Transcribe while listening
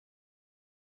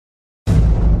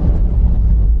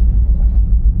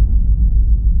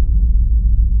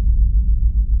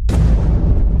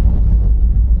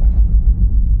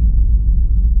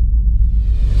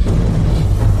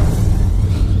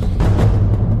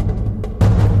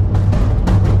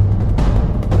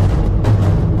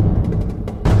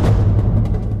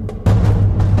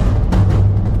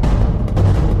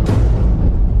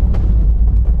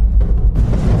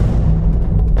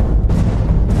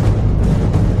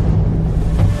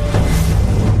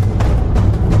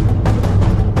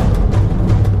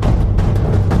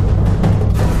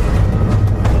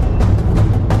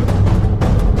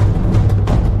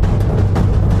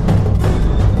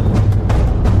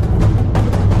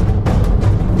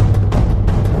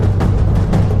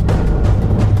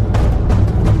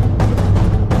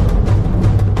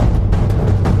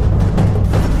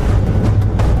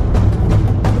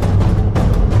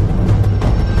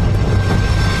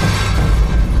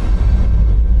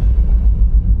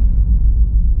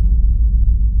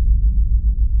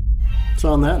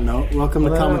So on that note, welcome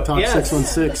to Comic Talk yes.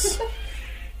 616.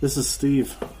 This is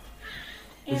Steve.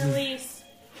 Annalise.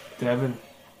 Devin.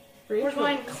 We're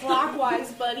going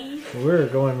clockwise, buddy. We're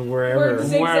going wherever.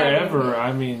 Wherever.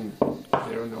 I mean,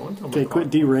 there no one told me. Okay, quit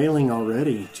derailing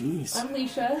already. Jeez. I'm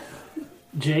Leisha.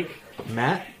 Jake.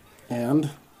 Matt? And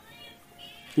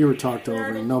you were talked over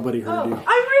and nobody heard you.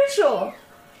 I'm Rachel.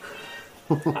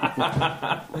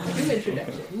 New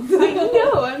introduction. I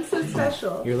know, I'm so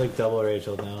special. You're like double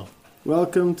Rachel now.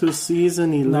 Welcome to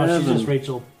season 11. No, she's just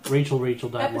Rachel. Rachel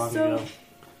died long Episode- ago.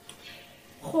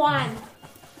 Juan.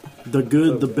 The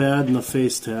good, the bad, and the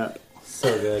face tat.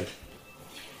 So good.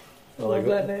 I Love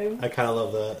that name. I kind of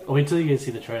love that. Wait till you guys see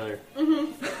the trailer.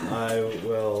 I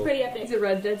will. Pretty epic. Is it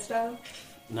Red Dead style?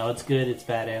 No, it's good, it's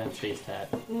bad, and it's face tat.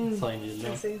 That's all you need to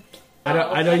know. I see.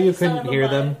 I know you Son couldn't of a hear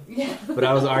bun. them, Yeah. but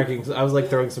I was arguing. I was like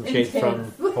throwing some shade from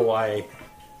Intense. Hawaii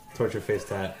towards your face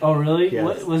tat. Oh, really? Yes.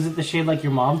 What, was it the shade like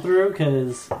your mom threw?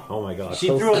 Because Oh my god. she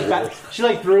so threw it serious. back. She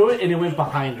like threw it and it went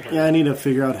behind her. Yeah, I need to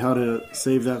figure out how to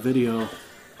save that video.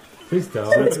 Please don't.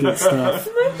 That's good stuff.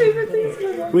 My favorite things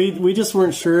for that. We just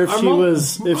weren't sure if she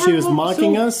was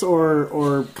mocking so- us or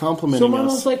So complimenting mom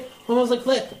us. was like,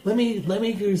 let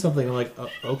me do something. I'm like,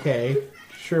 okay,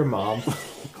 sure, mom.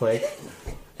 Click.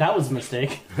 That was a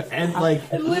mistake. And like,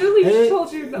 I literally And just it-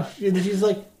 told you not. and then she's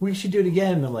like, we should do it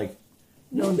again. And I'm like,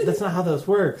 no, that's not how this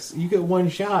works. You get one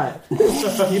shot.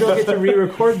 You don't get to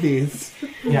re-record these.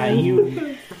 Yeah,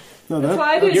 you. No, That's that,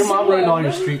 why I did Your mom ruined all one.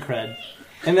 your street cred.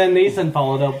 And then Nathan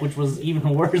followed up, which was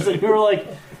even worse. And we were like,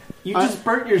 you just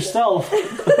burnt yourself.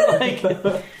 Like,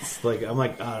 It's like, I'm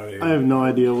like, I don't even. I have no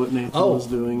idea what Nathan Oh, was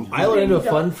doing. I learned a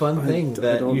fun thing I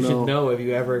that don't you should know. know if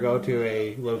you ever go to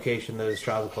a location that is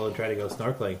tropical and try to go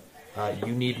snorkeling.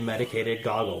 You need medicated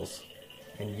goggles.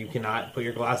 And you cannot put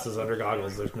your glasses under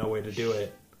goggles. There's no way to do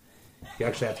it. You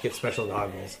actually have to get special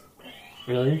goggles.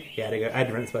 really? Yeah, I had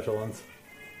to rent special ones.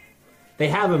 They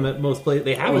have them at most places.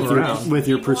 They have them With your, around. with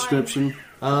your prescription.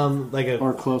 Like a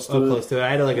Or close to it. close to it.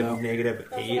 I had like Yeah. a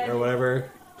 -8 or whatever.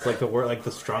 It's like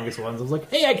the strongest ones. I was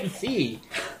like, hey, I can see.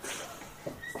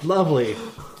 Lovely,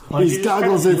 These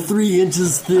goggles are 3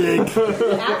 inches thick.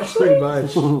 pretty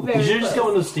much. You Very should just close. go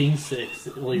into Sting 6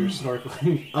 while you're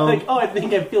snorkeling. Oh. Like, oh, I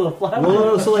think I feel a flap. Well,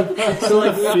 no, so like Fish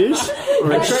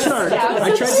or a shark?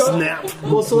 I tried going. Snap.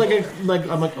 Well, so I'm like,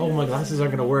 oh, my glasses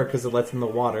aren't going to work because it lets in the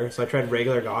water. So I tried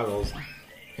regular goggles,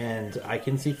 and I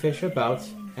can see fish about.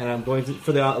 And I'm going to,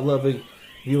 for the lovely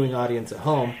viewing audience at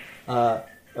home,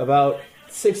 about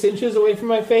 6 inches away from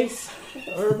my face,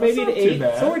 or maybe to not too 8,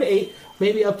 bad. somewhere to 8,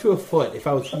 maybe up to a foot if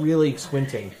I was really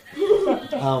squinting.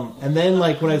 And then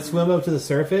like when I swim up to the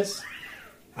surface,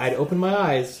 I'd open my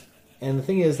eyes, and the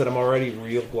thing is that I'm already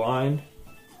real blind.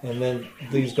 And then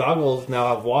these goggles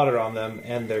now have water on them,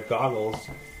 and they're goggles.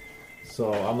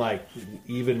 So I'm like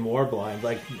even more blind.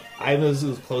 Like I was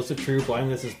as close to true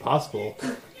blindness as possible.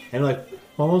 And like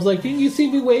Mom was like, "Didn't you see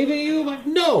me wave at you?" I'm like,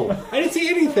 "No, I didn't see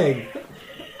anything.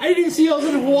 I didn't even see I was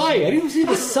in Hawaii. I didn't even see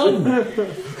the sun."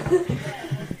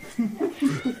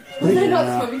 Was I not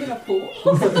swimming in a pool?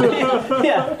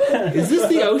 Yeah. Is this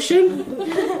the ocean?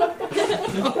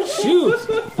 Oh shoot!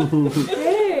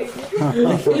 Hey!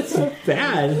 It's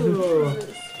bad.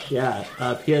 Yeah.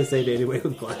 PSA to anybody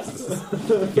with glasses.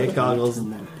 Get goggles.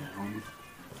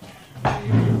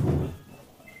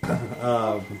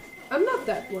 I'm not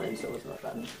that blind, so it's not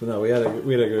bad. But no, we had a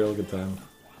real good time.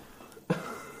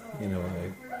 You know,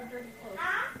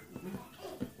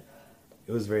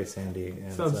 it was very sandy.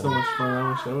 And Sounds so much fun.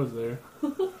 I wish I was there.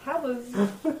 How was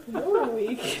your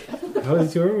week? How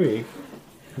was your week?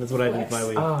 That's what I did my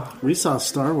week. Ah, We saw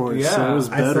Star Wars, so Yeah, it was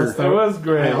I saw better. Star- it was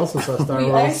great. I also saw Star We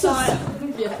Wars. also saw it.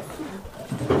 Yes.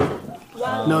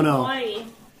 Wow, No. Hawaii.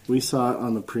 We saw it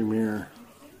on the premiere.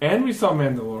 And we saw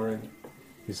Mandalorian.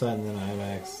 We saw it in Wait,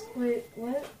 IMAX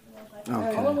what? All in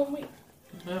Okay. 1 week.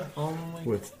 Yeah,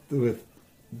 with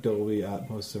Dolby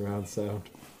Atmos surround sound.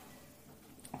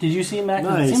 Did you see it, Mac? 'Cause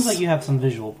Nice. It seems like you have some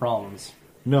visual problems.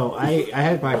 No, I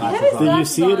had my his glasses Did on. you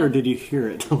see it or did you hear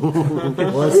it?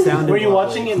 Well, it sounded Were you lovely.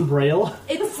 watching it in Braille?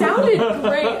 It sounded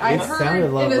great. I It heard sounded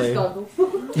in lovely. his goggles. I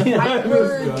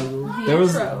heard the There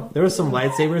intro. was some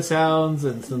lightsaber sounds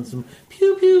and some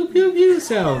pew pew pew pew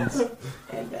sounds.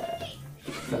 And,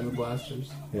 Seven blasters.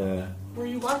 Yeah. were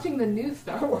you watching the new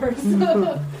Star Wars?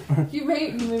 You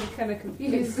made me kind of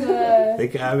confused. I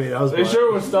mean, I was. They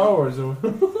sure was Star Wars.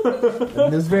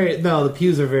 There's the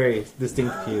pews are very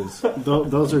distinct pews.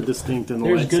 Those are distinct and the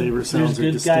There's lightsaber good, sounds are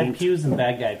there's good guy distinct. pews and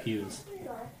bad guy pews.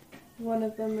 One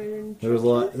of them are in. There was a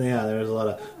lot. Yeah, there was a lot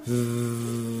of.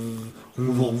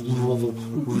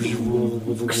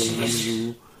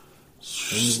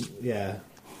 And, yeah.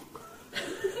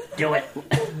 Do it.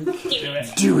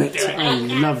 Do it. I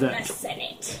love that.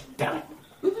 Senate.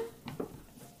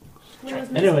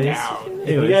 Anyways, if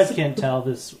you guys can't tell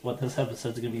what this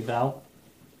episode's gonna be about,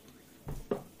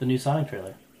 the new Sonic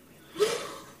trailer.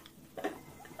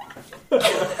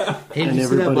 Hey, did And you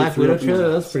see that everybody Black threw Widow up trailer?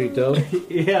 music. That's pretty dope.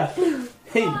 Yeah.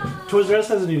 Hey, Toys R Us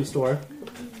has a new store.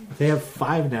 They have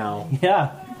 5 now.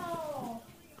 Yeah.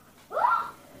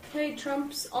 Hey,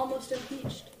 Trump's almost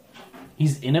impeached.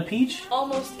 He's in a peach?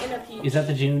 Almost in a peach. Is that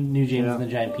the new James Yeah. and the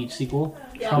Giant Peach sequel?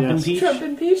 Yeah. Trump and Yes. Peach? Trump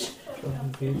and Peach.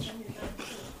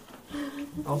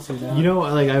 I'll see that. You know,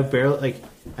 like I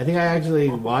think I actually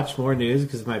watch more news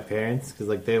because of my parents, because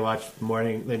like they watch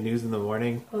the news in the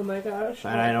morning, Oh my gosh.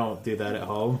 and I don't do that at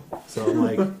home. So I'm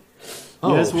like, You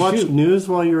oh, guys watch shoot. news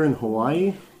while you're in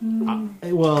Hawaii?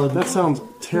 Well, That sounds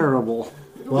terrible.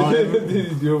 well, Did you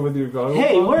do it with your goggles?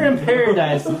 Hey, on? we're in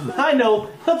paradise. I know.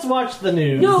 Let's watch the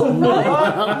news. No, what?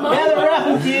 Gather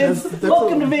around, kids. That's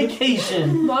Welcome to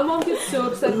vacation. My mom gets so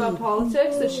upset about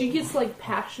politics that she gets like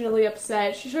passionately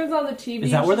upset. She turns on the TV.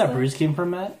 Is that and where she's that like, bruise came from,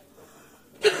 Matt?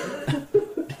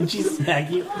 Did she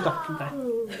smack you, Dr. Matt?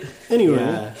 Anyway,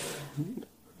 yeah.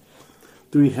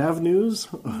 do we have news?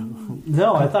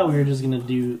 No, I thought we were just gonna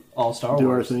do all Star Do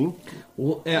our Wars. thing?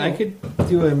 Well, yeah, I could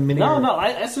do a mini. No,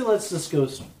 I say let's just go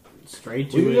straight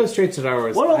to We can go it. straight to Star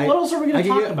Wars. What else are we I gonna could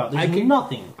talk get- about? I There's could-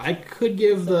 nothing. I could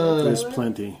give There's the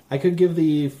plenty.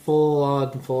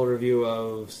 full review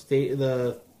of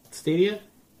the Stadia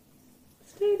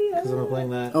Stadia. because I'm playing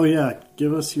that. Oh yeah,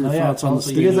 give us your Oh, yeah, thoughts tell on the us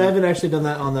what you Stadia. Because I haven't actually done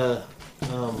that on the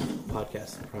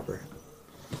podcast proper.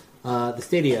 The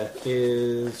Stadia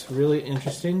is really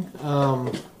interesting.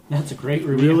 That's a great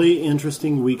review. Really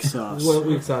interesting weak sauce. Well,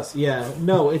 weak sauce. Yeah,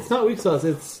 no, it's not weak sauce.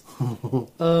 It's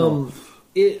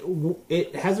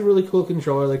it has a really cool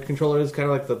controller. The controller is kind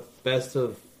of like the best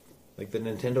of like the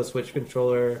Nintendo Switch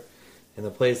controller, and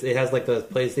it has like the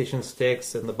PlayStation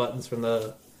sticks and the buttons from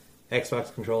the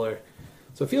Xbox controller.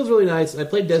 So it feels really nice. I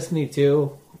played Destiny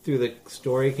 2 through the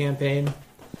story campaign.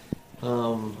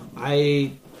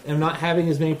 I am not having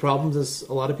as many problems as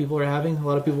a lot of people are having. A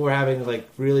lot of people were having like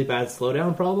really bad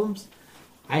slowdown problems.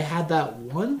 I had that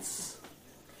once.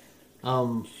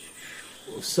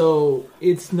 So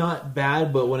it's not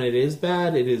bad, but when it is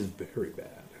bad, it is very bad.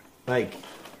 Like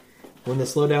when the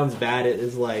slowdown's bad, it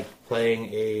is like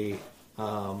playing a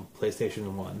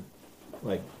PlayStation 1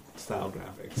 like style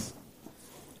graphics.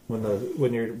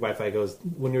 When your Wi-Fi goes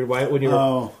when your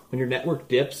network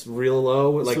dips real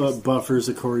low, like so it buffers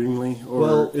accordingly, or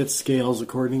Well- it scales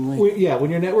accordingly. when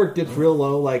your network dips real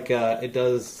low, like it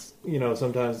does,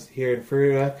 sometimes here in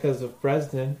Florida because of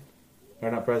President, or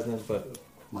not President, but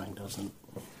Mine doesn't.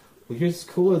 well, yours is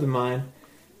cooler than mine.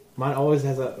 Mine always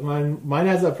has mine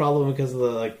has that problem because of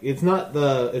the it's not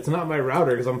my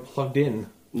router because I'm plugged in.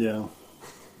 Yeah.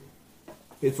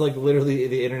 It's like literally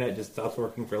the internet just stops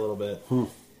working for a little bit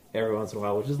every once in a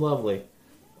while, which is lovely.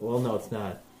 Well, no, it's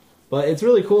not, but it's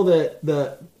really cool that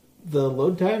the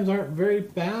load times aren't very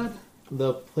bad.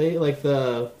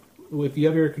 If you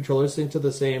have your controller synced to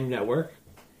the same network,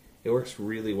 it works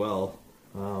really well.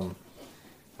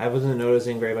 I wasn't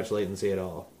noticing very much latency at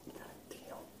all.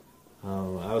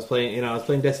 I was playing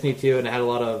Destiny 2, and it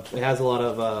has a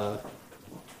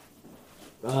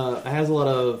lot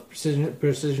of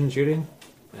precision shooting,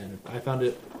 and I found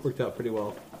it worked out pretty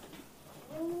well.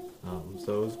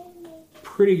 So it was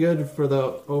pretty good for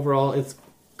the overall. It's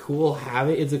cool.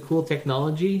 It's a cool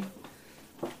technology.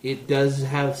 It does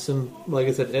have some, like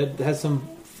I said, it has some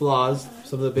flaws.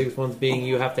 Some of the biggest ones being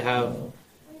you have to have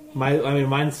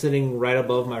mine's sitting right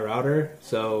above my router,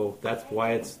 so that's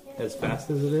why it's as fast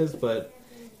as it is. But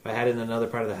if I had it in another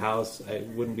part of the house, it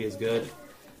wouldn't be as good.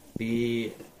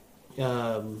 The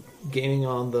gaming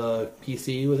on the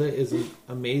PC with it isn't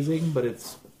amazing, but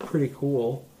it's pretty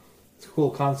cool. It's a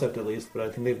cool concept at least, but I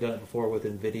think they've done it before with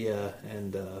Nvidia,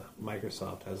 and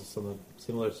Microsoft has some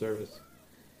similar service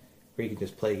where you can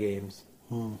just play games.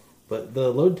 But the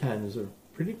load times are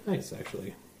pretty nice,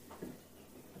 actually.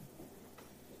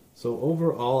 So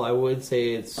overall, I would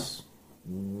say it's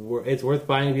worth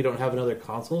buying if you don't have another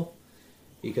console,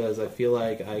 because I feel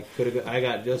like I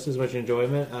got just as much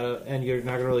enjoyment out of, and you're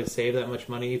not going to really save that much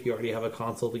money if you already have a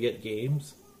console to get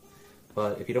games.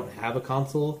 But if you don't have a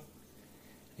console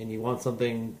and you want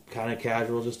something kind of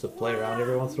casual just to play around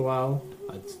every once in a while,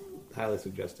 I'd highly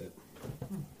suggest it.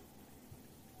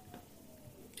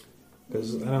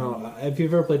 Because I don't know if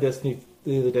you've ever played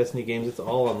the Destiny games, it's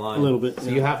all online. A little bit, so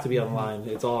yeah. you have to be online.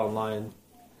 It's all online,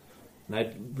 and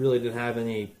I really didn't have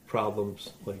any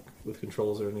problems like with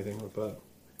controls or anything like that.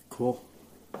 Cool.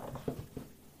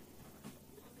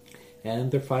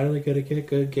 and they're finally going to get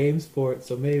good games for it.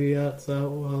 So maybe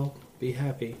I'll be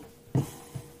happy.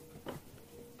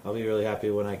 I'll be really happy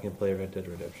when I can play Red Dead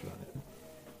Redemption on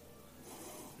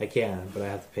it. I can, but I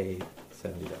have to pay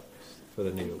 $70 for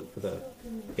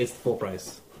it's the full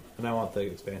price, and I want the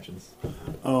expansions.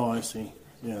 Oh, I see.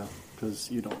 Yeah, because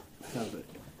you don't have it.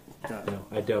 Got it. No,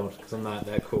 I don't, because I'm not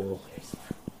that cool.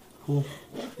 Cool.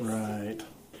 Right.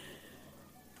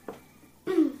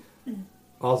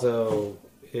 Also,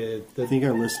 I think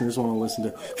our listeners want to listen to.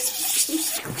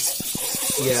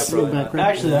 yeah, probably not.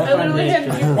 Actually, I find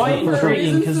it quite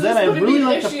intriguing because then I really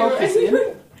like to focus in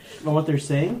on what they're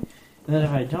saying, and then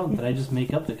if I don't, then I just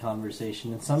make up the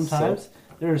conversation. And sometimes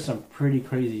there are some pretty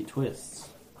crazy twists.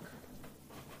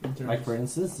 Like for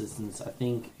instance, I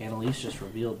think Annalise just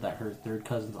revealed that her third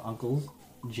cousin's uncle,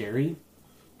 Jerry,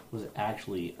 was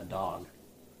actually a dog.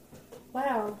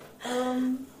 Wow.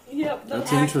 Yep,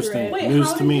 That's interesting. Wait, News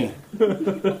how to did me.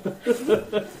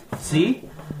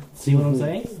 See what I'm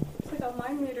saying? It's like a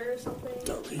mind reader or something.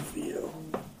 Don't reveal.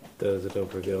 Those that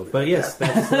don't reveal. But yes,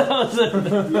 that's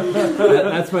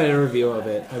my review of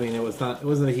it. I mean, it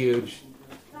wasn't a huge,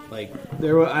 like,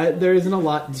 there isn't a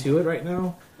lot to it right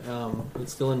now.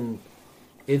 It's still in,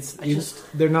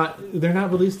 they're not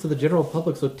released to the general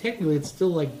public, so technically it's still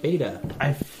like beta.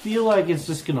 I feel like it's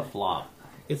just gonna flop.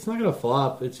 It's not gonna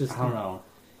flop. It's just, I don't know.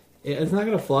 It's not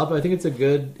gonna flop. I think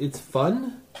it's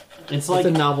fun. It's like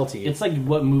a novelty. It's like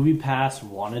what MoviePass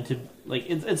wanted to like.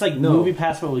 It's like No.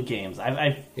 MoviePass but with games.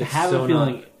 I It's have so a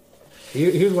feeling. not.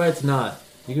 Here's why it's not.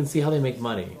 You can see how they make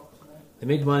money. They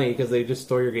make money because they just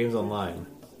store your games online.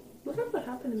 What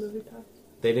happened to MoviePass?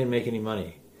 They didn't make any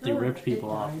money. They ripped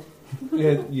people off.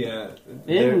 Yeah.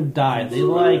 They didn't die. They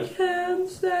like. Can't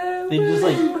stay They just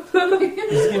like. away.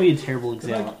 This is gonna be a terrible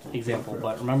example,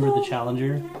 but remember the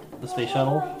Challenger, the space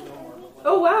shuttle?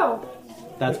 Oh wow!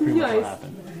 That's pretty much what Nice.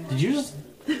 happened. Did you just?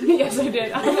 Yes, I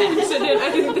did. I did.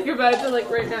 I didn't think about it till like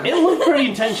right now. It looked pretty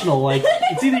intentional. Like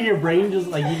it's either your brain just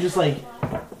like you just like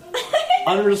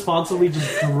unresponsibly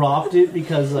just dropped it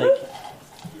because like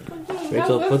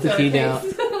Rachel, That's put the so tea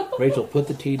nice. down. Rachel, put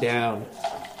the tea down.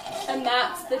 And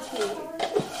that's the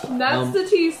tea. That's the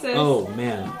tea, sis. Oh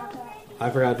man, I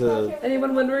forgot to.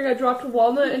 Anyone wondering? I dropped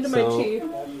walnut into my So- tea.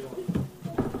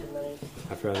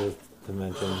 I forgot to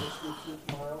mention.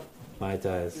 Mai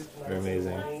Tais are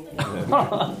amazing.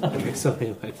 I drink so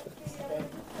many Mai Tais.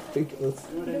 Ridiculous.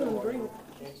 I don't drink.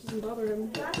 Doesn't bother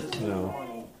him.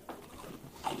 No.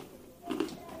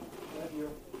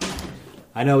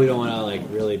 I know we don't want to like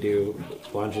really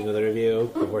launch into the review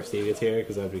before Steve gets here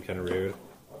because that'd be kind of rude.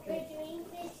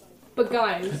 But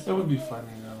guys, That would be funny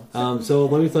though. So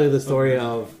let me tell you the story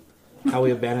of how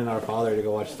we abandoned our father to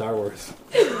go watch Star Wars.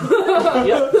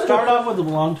 yep. Start off with a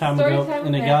long time Story ago time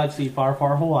in a with galaxy far,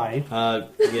 far Hawaii.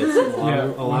 Yes,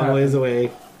 a long ways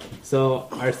away. So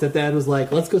our stepdad was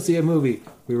like, "Let's go see a movie."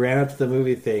 We ran up to the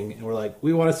movie thing and we're like,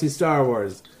 "We want to see Star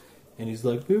Wars." And he's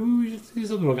like, "Maybe we should see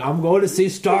something." I'm like, "I'm going to see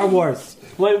Star Wars."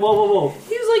 Wait, whoa!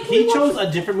 he was like, He we chose watched-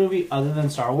 a different movie other than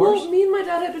Star Wars. Well, me and my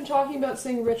dad had been talking about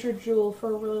seeing Richard Jewell for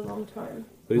a really long time.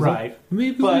 But he's Right. like,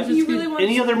 "Maybe But we He just really get-" wants.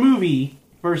 Any other movie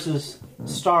versus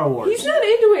Star Wars. He's not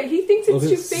into it. He thinks it's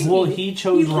Okay. too fakey. Well, he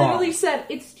chose He wrong. literally said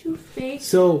it's too fake.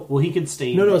 So Well, he could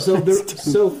stay. no. in So That's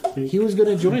so he was going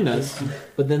to join us,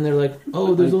 but then they're like,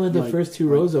 "Oh, there's only the Like- first two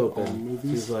rows all open."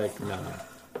 movies? He's like, "No."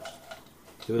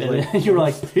 It was And like, then you were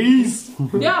like, peace.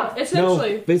 Yeah, no.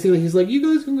 essentially. Basically, he's like, "You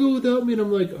guys can go without me," and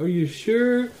I'm like, "Are you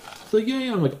sure?" He's like,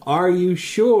 "Yeah." I'm like, "Are you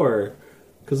sure?"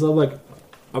 Because I'm like,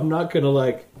 I'm not gonna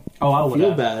like. Oh, I would Feel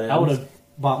have. bad. I would have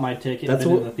bought my ticket That's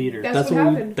and been what- in the theater. That's what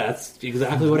happened. That's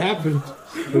exactly what happened.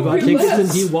 We bought We tickets left.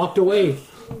 and he walked away.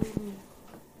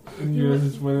 And you guys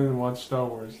just went in and watched Star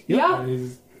Wars. Yeah. And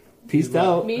he's Peaced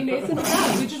out. Me, Nathan, and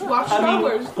Dad, we just watched I Star mean,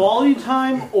 Wars. quality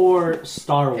time or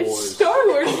Star It's Wars? Star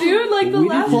Wars, dude. Like the We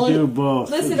did last. quality- You do both.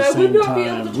 Listen, at the I would same not be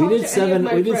able time. to We talk did to any seven. of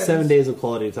my We did friends. 7 days of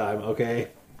quality time. Okay,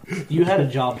 You had a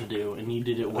job to do, and you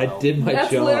did it well. I did my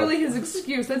That's job. literally his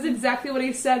excuse. That's exactly what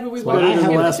he said when we why wanted I to You're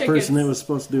have the get last the person that tickets. was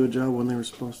supposed to do a job when they were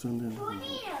supposed to do.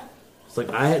 It's like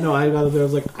I got there. I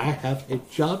was like, I have a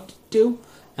job to do,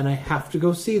 and I have to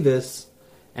go see this,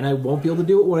 and I won't be able to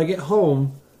do it when I get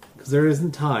home because there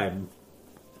isn't time.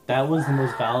 That was the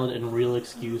most valid and real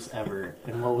excuse ever.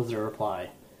 And what was the reply?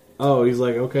 Oh, he's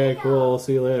like, okay, cool. I'll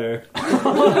see you later.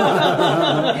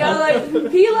 Yeah,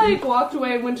 like he like walked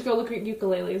away and went to go look at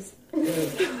ukuleles.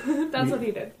 That's what he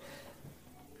did.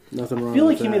 Nothing wrong. I feel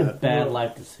like with he made a that. bad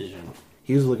life decision.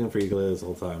 He was looking for ukulele this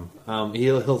whole time.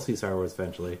 He'll see Star Wars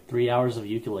eventually. 3 hours of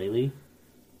ukulele.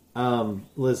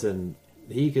 Listen,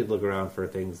 he could look around for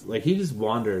things. Like, he just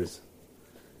wanders.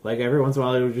 Like every once in a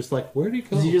while, he was just like, "Where'd he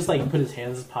go?" Does he just like put his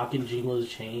hands in his pocket and jingle his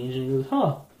change and he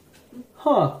goes,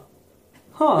 huh?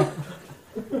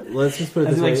 Let's just put it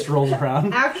As this he way. like strolls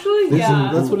around. Actually, This yeah.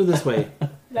 is, let's put it this way.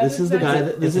 This is the guy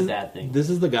that It's a dad thing. This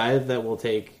is the guy that will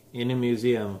take in a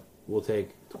museum will take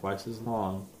twice as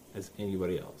long as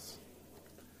anybody else.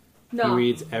 No. He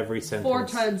reads every sentence. 4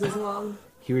 times as long.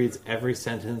 He reads every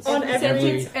sentence. On every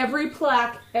sentence, every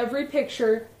plaque, every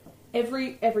picture,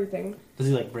 everything. Does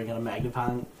he like bring in a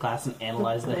magnifying glass and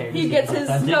analyze the hair? He gets his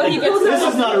Authentic? no. He gets This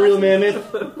is not a real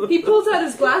mammoth. He pulls out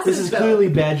his glasses. This is though. clearly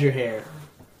badger hair.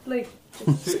 Like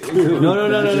No. he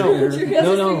has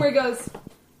this No. thing where he goes,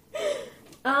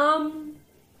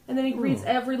 and then he reads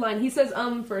every line. He says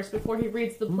first before he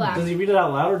reads the plaque. Does he read it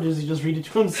out loud or does he just read it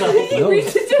to himself? He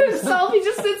reads it to himself. He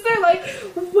just sits there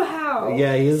like, wow.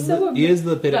 Yeah, he is. So He is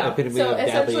the Yeah. epitome So of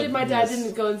essentially, my dad dadliness.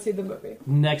 didn't go and see the movie.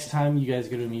 Next time you guys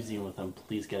go to a museum with him,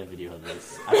 please get a video of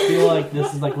this. I feel like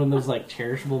this is like one of those like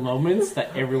cherishable moments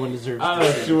that everyone deserves I to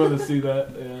actually see. want to see that.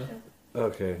 Yeah.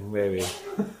 Okay, maybe.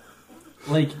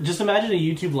 Like, just imagine a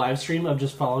YouTube live stream of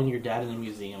just following your dad in a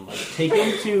museum. Like, take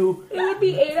him to It would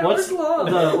be 8 what's hours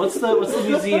long. what's the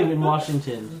museum in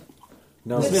Washington?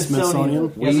 No, The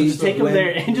Smithsonian? Yeah, so just take him went-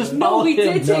 there and just No, follow we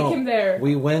him. did take No. him there.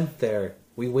 We went there.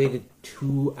 We waited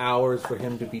 2 hours for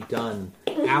him to be done.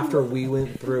 After we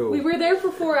went through, We were there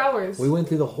for 4 hours. we went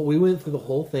through the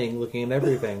whole thing, looking at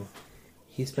everything.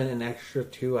 He spent an extra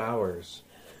 2 hours.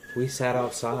 We sat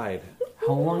outside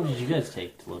How long did you guys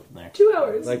take to look in there? 2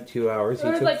 hours. like 2 hours. He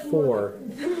Or took like 4.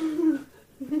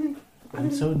 I'm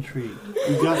so intrigued.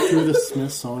 You got through the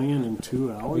Smithsonian in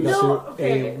 2 hours? We got No, through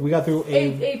okay. we got through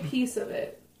a piece of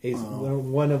it.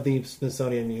 one of the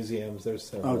Smithsonian museums. There's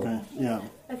several. Okay, yeah.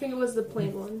 I think it was the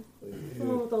plane one. The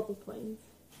one with all the planes.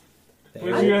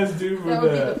 What did you guys do for That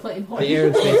would be the that? plane one. The Air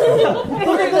and Space Museum.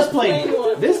 Look at this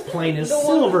plane. This plane is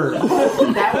silver.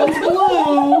 That one's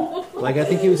blue. Like I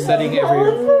think he was studying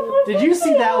every. Did you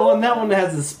see that one? That one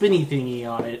has a spinny thingy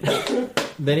on it.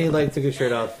 Then he like took his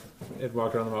shirt off and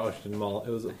walked around the Washington Mall. It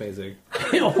was amazing.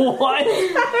 What?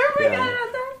 Yeah.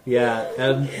 Yeah,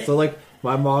 and so like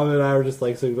my mom and I were just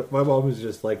like, so my mom was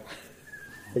just like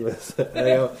this,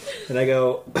 and I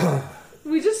go,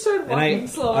 We just started and I walking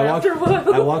slower I walked, after a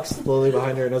while. I walked slowly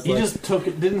behind her, and I was You like, just took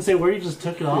it. Didn't say where. You just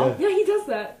took it off. Yeah, he does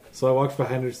that so I walked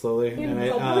behind her slowly, and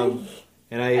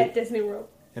I at Disney World.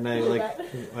 and I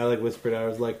like whispered, I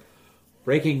was like,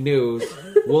 breaking news: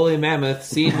 woolly mammoth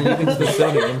seen in the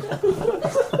Smithsonian.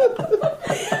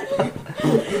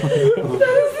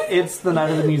 It's the Night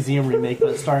of the Museum remake,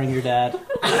 but starring your dad.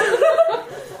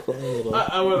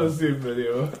 I want to see a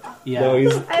video. Yeah. No,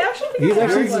 he's I actually think He's I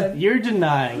actually- have one. You're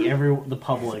denying the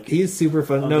public. he's super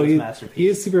fun. Of No, his he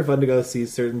masterpiece. is super fun to go see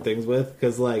certain things with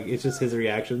because like it's just his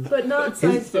reactions. But not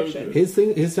science fiction. His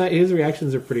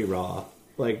reactions are pretty raw.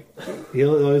 Like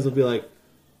he'll always will be like,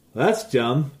 "That's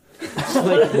dumb." Like,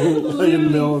 Like in the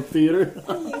middle of theater.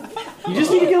 You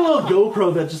just need to get a little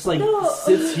GoPro that just like No.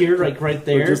 sits here, like right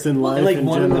there, Or just in life and like in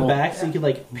one in general. the back, so you can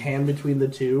like pan between the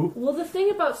two. Well, the thing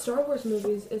about Star Wars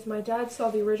movies is my dad saw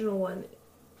the original one,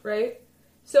 right?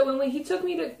 So when he took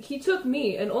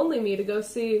me and only me to go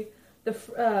see the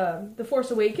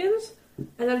Force Awakens,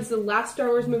 and that is the last Star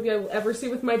Wars movie I will ever see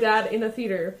with my dad in a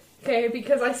theater. Okay,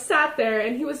 because I sat there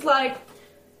and he was like,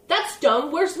 "That's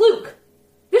dumb. Where's Luke?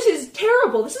 This is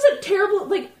terrible. This is a terrible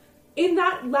like." In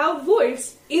that loud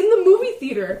voice in the movie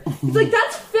theater, he's like,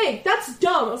 "That's fake. That's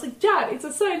dumb." I was like, "Dad, it's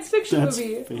a science fiction That's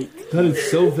movie." fake. that is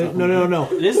so fake. No.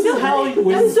 This is how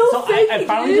that's so fake, I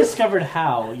finally dude. discovered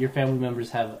how your family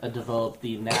members have developed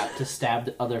the knack to stab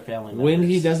the other family members. When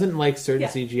he doesn't like certain Yeah.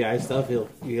 CGI stuff,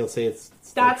 he'll say it's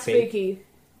That's like, fake. fakey.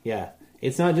 Yeah,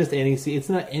 it's not just any it's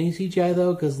not any CGI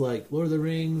though, because like Lord of the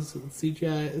Rings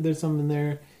CGI, there's some in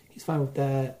there. He's fine with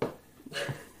that.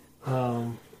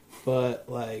 But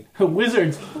like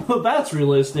Wizards, that's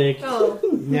realistic. Oh.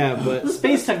 yeah, but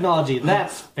Space technology,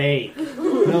 that's fake.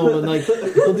 no, but like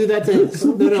he'll do that to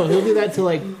he'll do that to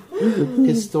like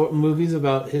movies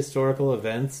about historical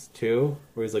events too,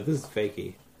 where he's like, this is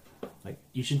fakey.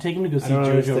 You should take him to go see don't Jojo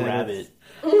understand. Rabbit.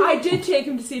 I did take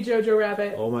him to see Jojo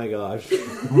Rabbit. Oh my gosh.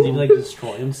 Did he like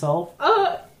destroy himself?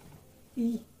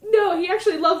 No, he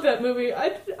actually loved that movie.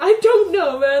 I don't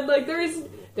know, man. Like, there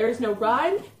is no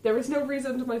rhyme. There is no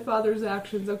reason to my father's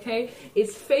actions, okay?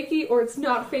 It's fakey or it's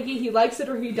not fakey. He likes it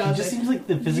or he He doesn't. just seems like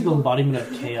the physical embodiment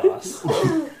of chaos.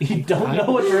 You don't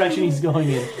know what direction he's going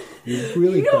in. You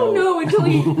really You don't know until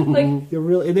you, like... You're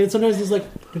really, and then sometimes he's like,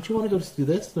 don't you want to go do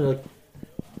this? And they're like,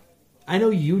 I know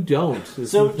you don't.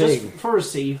 Is So the just thing. for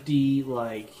safety,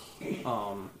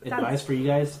 advice for you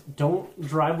guys: don't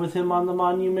drive with him on the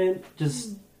monument.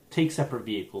 Just take separate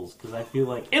vehicles because I feel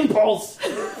like impulse,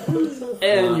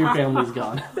 and your family's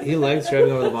gone. He likes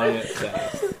driving over the monument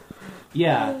fast.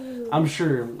 Yeah, I'm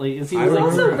sure. Like it seems I He's like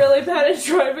also really bad at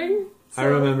driving. I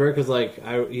remember because like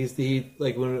he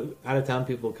like when out of town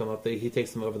people come up, he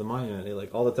takes them over the monument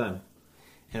like all the time.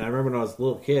 And I remember when I was a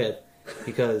little kid,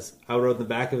 because I rode in the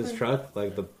back of his truck,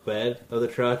 like the bed of the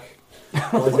truck,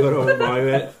 while I was going over the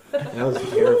monument, and I was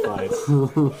terrified.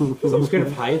 So I'm scared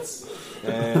of heights,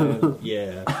 and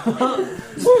yeah.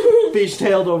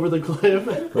 fish-tailed over the cliff.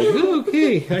 Like, oh,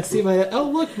 okay, I see my, oh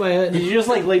look, my... Did you just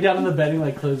like lay down in the bed and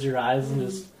like close your eyes and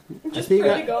just... I think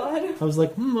Pray to God. I was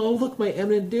like, oh look, my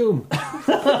imminent doom. This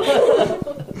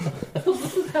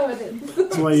is how it ends.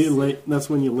 That's why you lay. That's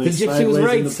when you lay The gypsy was sideways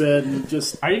right. in the bed and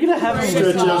just Are you gonna have him stretch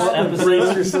listen to this out and brace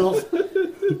episode? yourself.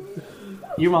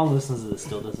 Your mom listens to this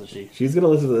still, doesn't she? She's gonna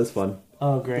listen to this one.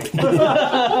 Oh, great. It's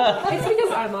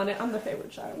because I'm on it. I'm the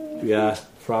favorite child, Yeah,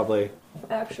 probably.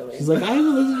 actually. She's like, I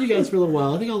haven't listened to you guys for a little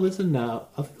while. I think I'll listen now.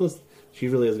 She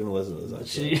really is gonna listen to this.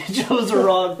 She chose the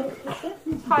wrong.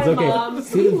 Hi, It's okay. Mom.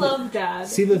 See, We love Dad.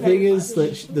 See, the Very thing is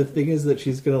much. that the thing is that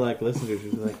she's gonna like listen to it.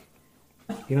 She's like,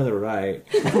 you know, they're right.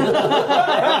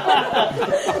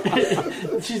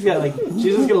 She's got like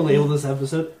she's just gonna label this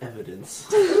episode evidence.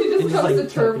 She just It's comes like to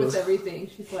terms Douglas. with everything.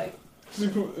 She's like, It's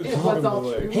it was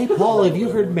all true. Hey, Paul, have you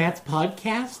heard Matt's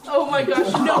podcast? Oh my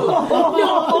gosh,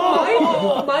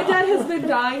 no. My dad has been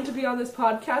dying to be on this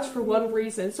podcast for one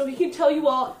reason, so he can tell you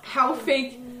all how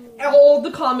fake all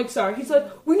the comics are. He's like,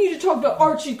 we need to talk about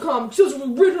Archie comics, those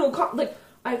original comics. Like,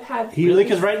 I've had... Really?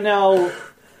 Because right now,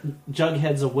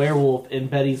 Jughead's a werewolf and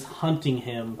Betty's hunting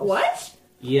him. What?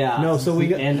 Yeah. No, so we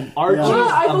got- and Archie's Yeah,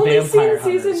 I've a only vampire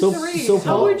seen season hunter. So- 3. so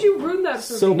How Paul- would you ruin that for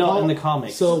So me? No, Paul- in the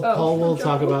comics. So Oh, Paul will okay.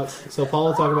 talk about. So Paul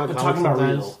will talk about We're comics talking about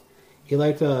sometimes. real.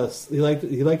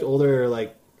 He liked older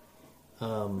like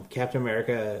Captain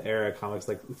America era comics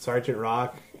like Sergeant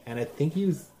Rock, and I think he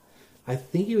was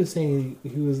saying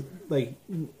he was like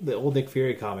the old Nick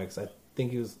Fury comics. I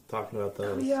think he was talking about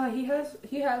those. Yeah, he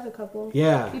has a couple.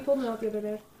 Yeah, He pulled me out the other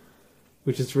day.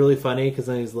 which is really funny because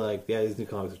then he's like, "Yeah, these new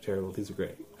comics are terrible. These are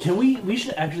great." Can we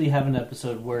should actually have an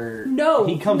episode where No,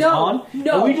 he comes no, on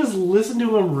no. and we just listen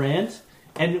to him rant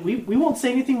and we won't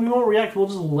say anything, we won't react, we'll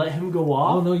just let him go Oh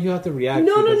off. no, you have to react.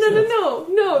 No, because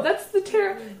no, that's the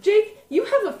Jake, you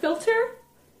have a filter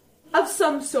of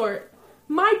some sort.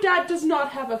 My dad does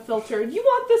not have a filter. You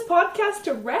want this podcast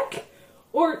to wreck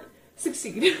or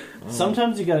succeed?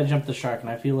 Sometimes you gotta jump the shark and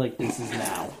I feel like this is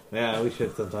now. Yeah, we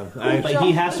should sometimes. Like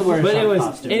he has to wear a But shark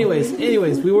costume.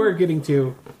 anyways, we were getting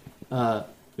to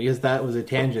because that was a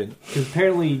tangent. Because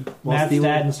apparently Well, Matt's Steve-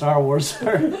 dad and Star Wars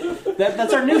are...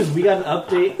 that's our news. We got an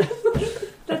update.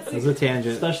 It was a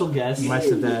tangent. Special guest. My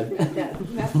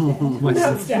stepdad. My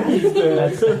That's dad.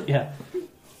 That's, yeah.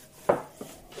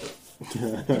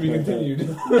 To be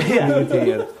continued. Yeah.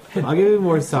 Continue. I'll give you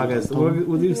more sagas. We'll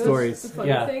do The stories. funny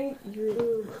Yeah. thing,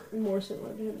 you're more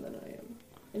similar to him than I am.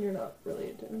 And you're not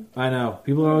related to him. I know.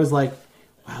 People are always like,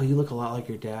 "Wow, you look a lot like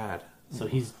your dad." So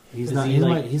he's He's is not. he He's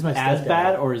like my as stepdad.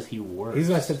 bad or is he worse? He's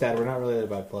my stepdad. We're not related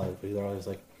by blood, but they're always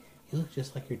like, "You look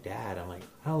just like your dad." I'm like,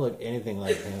 I don't look anything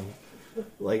like him,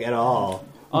 like at all.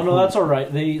 Oh no, that's all right.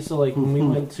 So like when we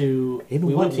went to In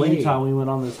we what went to way? Utah, we went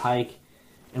on this hike,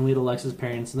 and we had Alexa's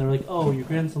parents, and they were like, "Oh, your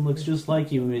grandson looks just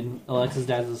like you." And Alexa's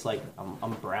dad's just like,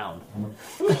 "I'm brown."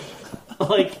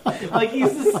 like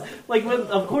he's just like when,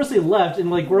 of course they left,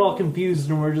 and like we're all confused,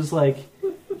 and we're just like,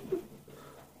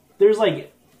 there's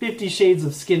like 50 shades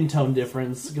of skin tone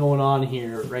difference going on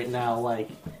here right now. Like,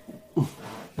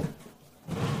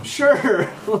 sure,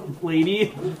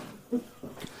 lady.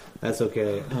 That's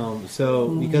okay. So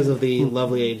because of the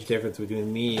lovely age difference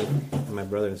between me and my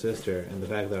brother and sister, and the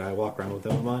fact that I walk around with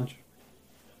them a bunch,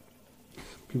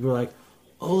 people are like,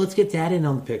 "Oh, let's get Dad in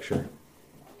on the picture."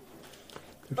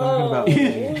 They're talking about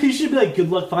me. You should be like, "Good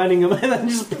luck finding him," and then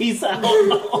just peace out.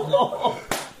 No,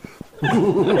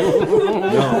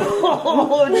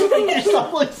 Oh, you make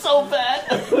yourself look so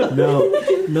bad.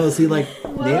 no. See, like,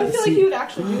 Well, I feel like he would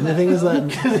actually do the that. thing is that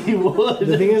Because he would.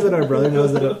 the thing is that our brother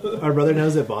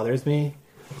knows it bothers me.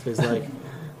 So he's like,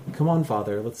 "Come on,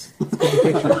 Father, let's get a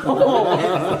picture."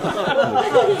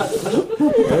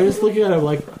 I'm just looking at him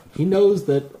like he knows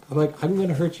that. I'm like, I'm going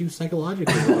to hurt you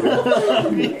psychologically.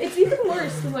 It's even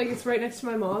worse when like it's right next to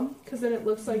my mom, because then it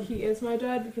looks like he is my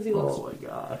dad because he looks. Oh my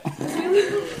god.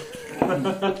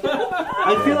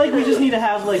 I feel like we just need to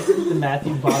have like the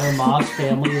Matthew Bonner Moss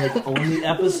family like only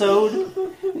episode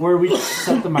where we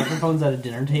set the microphones at a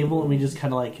dinner table and we just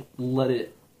kind of like let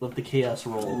the chaos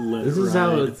roll. This is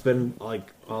how it's been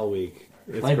like all week.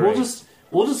 It's Like great.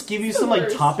 we'll just give you It's some the like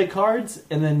worst. topic cards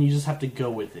and then you just have to go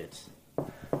with it.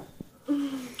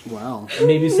 Wow. And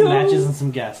maybe some matches and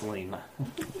some gasoline.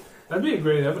 That'd be a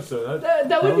great episode.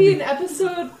 That would be an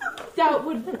episode. That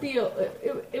would be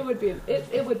it would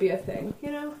be a thing.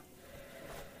 You know,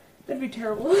 that'd be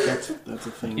terrible. That's a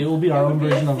thing. It will be our own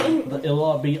version of it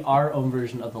will be our own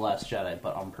version of The Last Jedi,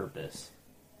 but on purpose.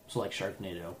 So like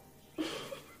Sharknado.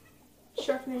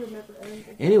 Sharknado never ends.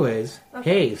 Anyways,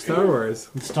 hey, Star Wars.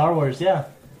 Star Wars, yeah.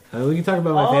 We can talk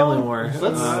about my family more.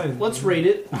 Let's rate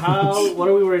it. What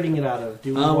are we rating it out of?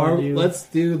 Do we want to do? Let's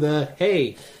do the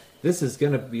hey. This is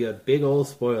gonna be a big old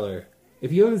spoiler.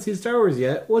 If you haven't seen Star Wars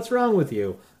yet, what's wrong with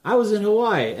you? I was in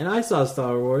Hawaii and I saw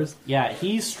Star Wars. Yeah,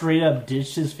 he straight up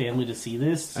ditched his family to see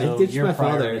this. So I ditched your my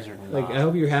father. priorities are Like, not. I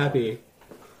hope you're happy.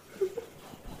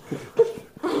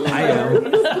 I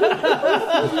am.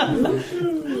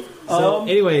 So,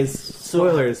 anyways,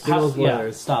 spoilers. Big old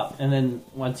spoilers. Yeah, stop. And then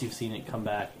once you've seen it, come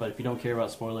back. But if you don't care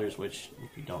about spoilers, which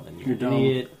if you don't, then you're You're an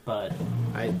idiot. But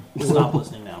stop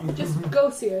listening now. Just go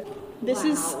see it. This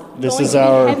is This is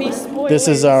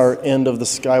our end of the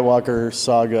Skywalker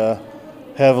saga,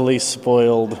 heavily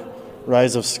spoiled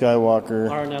Rise of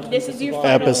Skywalker This is your final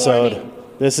episode. warning.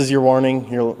 This is your warning,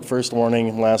 your first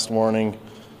warning, last warning.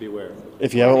 Beware.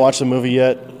 If you haven't watched the movie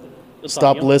yet,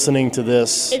 stop listening to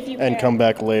this If you and care. come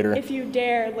back later. If you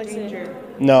dare listen.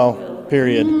 No,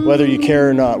 period. Whether you care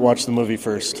or not, watch the movie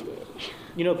first.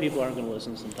 You know people aren't going to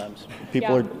listen sometimes.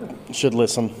 People should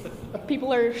listen.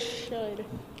 People are should.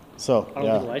 So, I don't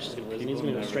think yeah. Elisha's going to listen. He's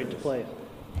going to go straight to play.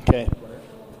 Okay.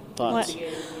 Thoughts?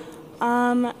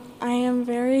 I am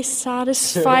very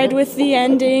satisfied with the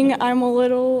ending. I'm a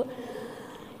little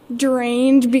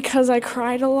drained because I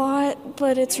cried a lot,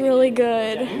 but it's really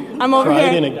good. I'm over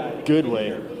Cried here. in a good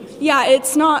way. Yeah,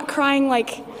 it's not crying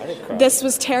like this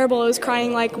was terrible. It was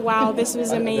crying like, wow, this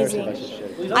was amazing.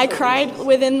 I cried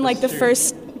within like the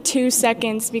first 2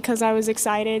 seconds because I was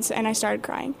excited and I started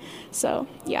crying. So,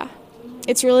 yeah.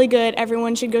 It's really good.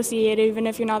 Everyone should go see it, even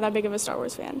if you're not that big of a Star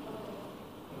Wars fan.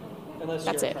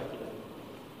 That's it.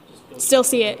 Still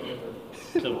see it.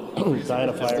 Dying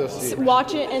of fire.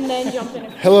 Watch it and then jump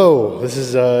in. Hello, this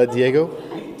is Diego.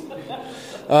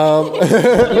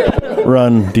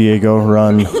 Run, Diego,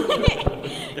 run.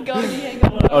 Go,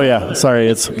 Diego. Oh, yeah. Sorry,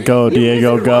 it's go,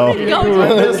 Diego, go. Go,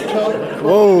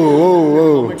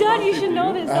 Whoa. Dad, you should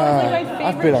know this. That was like my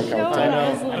I've been favorite on show when I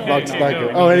was little. Bugs Bunny.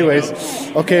 Oh, anyways.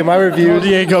 Okay, my review.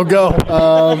 Diego, go.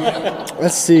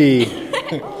 Let's see.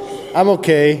 I'm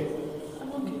okay.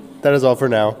 That is all for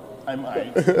now. I'm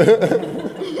I.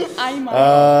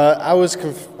 I was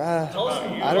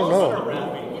I don't know.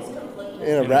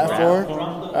 In a rap form?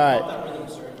 All right.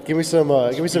 Give me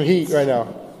some heat right now.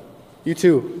 You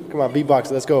too. Come on,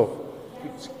 beatbox. Let's go.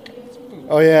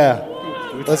 Oh yeah.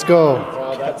 Let's go.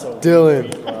 Dylan.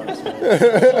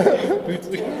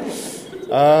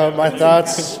 My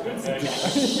thoughts.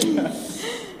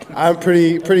 I'm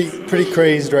pretty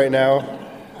crazed right now.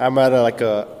 I'm at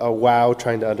a wow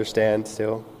trying to understand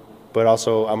still, but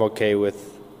also I'm okay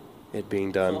with it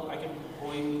being done. I can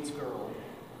boy meets girl.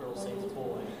 Girl saves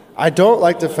boy. I don't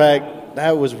like the fact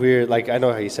that was weird. Like I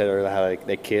know how you said earlier how like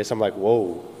they kiss. I'm like,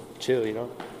 whoa, chill, you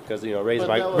know, because you know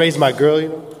raise my girl, you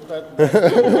know.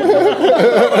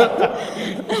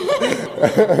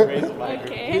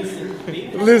 Okay.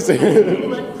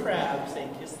 Listen. Let crab say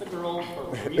kiss the girl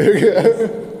for real.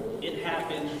 It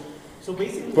happened. So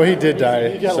basically, But he did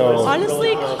die. So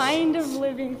Honestly, kind of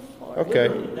living for it. okay,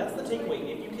 that's the takeaway.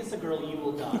 If you kiss a girl, you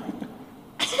will die.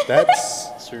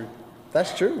 that's True.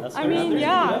 that's true. I mean,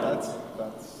 yeah.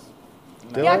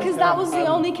 Yeah, because that was the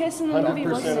only kiss in the movie,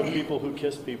 100% wasn't of it? people who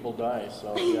kiss people die,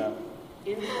 so yeah.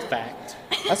 Fact.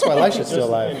 That's why Elisha's still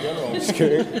alive. Just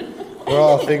kidding. We're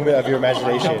all a figment of your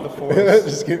imagination.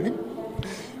 Just kidding.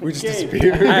 We just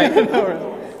disappeared.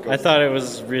 I thought it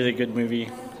was a really good movie.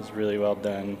 It was really well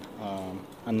done.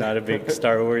 I'm not a big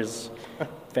Star Wars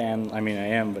fan. I mean, I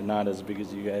am, but not as big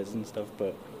as you guys and stuff.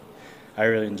 But I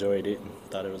really enjoyed it and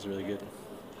thought it was really good.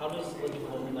 How does Living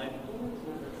Home Night?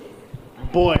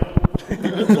 Boy.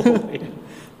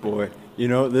 Boy, you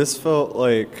know, this felt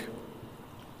like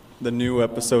the new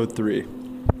episode 3.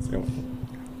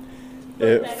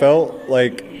 It felt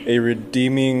like a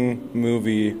redeeming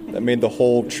movie that made the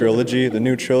whole trilogy, the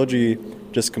new trilogy,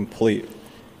 just complete.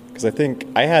 Because I think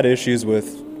I had issues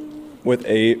with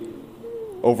 8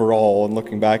 overall and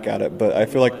looking back at it, but I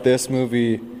feel like this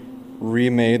movie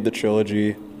remade the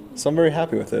trilogy, so I'm very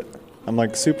happy with it. I'm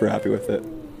like super happy with it.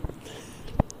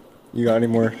 You got any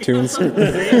more tunes?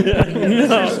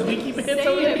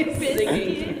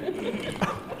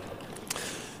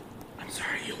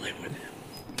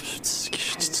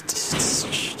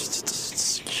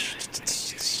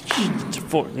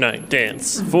 Fortnite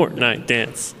dance, Fortnite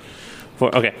dance,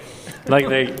 Okay,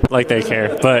 like they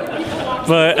care, but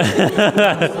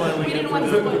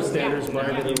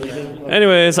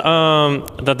anyways, I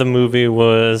thought the movie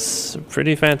was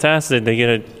pretty fantastic. They get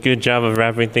a good job of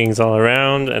wrapping things all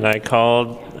around, and I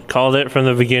called it from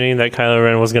the beginning that Kylo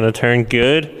Ren was going to turn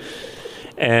good,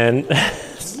 and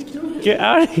get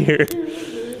out of here.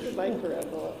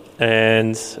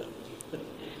 And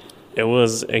it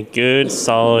was a good,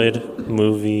 solid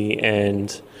movie,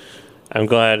 and I'm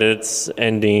glad it's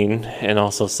ending and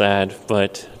also sad,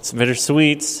 but it's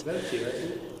bittersweet.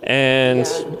 And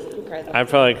I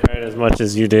probably cried as much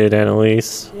as you did,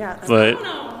 Annalise. Yeah. But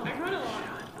I cried a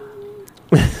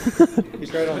lot. He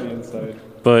cried on the inside.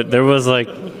 But there was like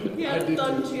Yeah,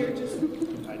 thumb cheer just.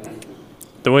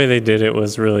 the way they did it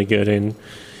was really good, and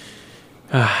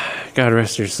God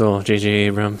rest your soul, J.J.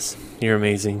 Abrams. You're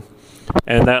amazing.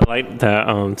 And that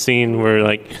scene where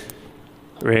like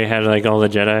Rey had like all the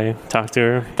Jedi talk to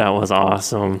her, that was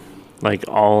awesome. Like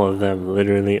all of them,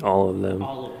 literally all of them.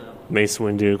 Mace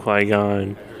Windu,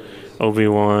 Qui-Gon,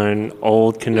 Obi-Wan,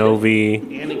 old Kenobi,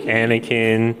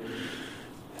 Anakin.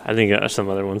 I think some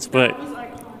other ones, but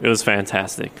it was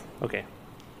fantastic. Okay.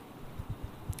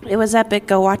 It was epic.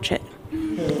 Go watch it.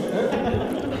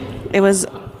 It was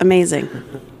amazing.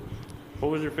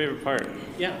 What was your favorite part?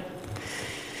 Yeah.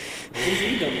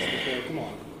 You've done this before. Come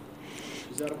on.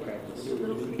 Is that okay?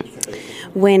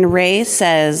 When Rey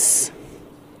says,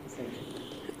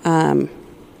 no.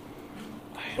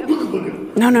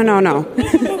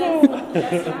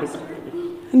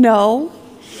 No.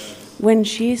 When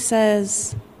she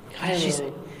says,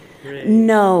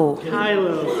 no.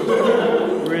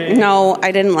 Kylo. Rey. No,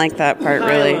 I didn't like that part,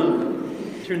 really.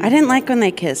 I didn't like when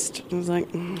they kissed. I was like,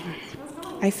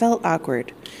 I felt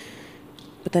awkward.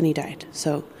 But then he died,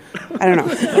 so I don't know.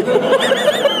 He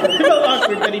felt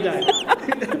awkward, then he died.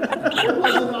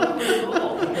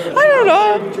 I don't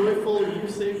know.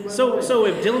 So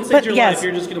if Dylan saved your life,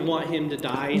 you're just going to want him to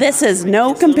die? This is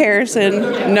no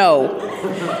comparison. No.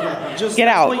 Just Get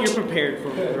out. what you're prepared for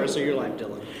the rest of your life,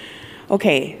 Dylan.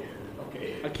 Okay.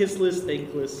 A kissless,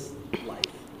 thankless life.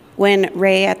 When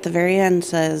Rey at the very end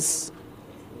says,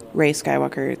 Rey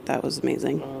Skywalker, that was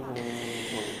amazing.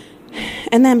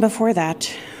 And then before that,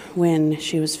 when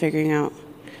she was figuring out,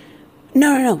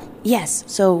 no, yes.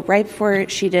 So right before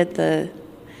she did the,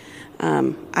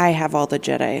 I have all the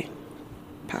Jedi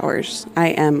powers. I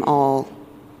am all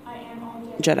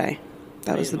Jedi.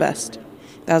 That was the best.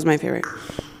 That was my favorite.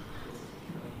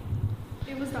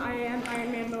 It was the I am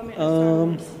Iron Man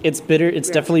moment. It's bitter. It's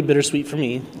definitely bittersweet for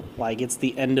me. Like it's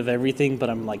the end of everything, but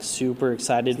I'm like super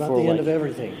excited Not for the like end of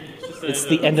everything. It's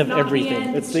the end of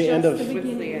everything. It's the end of.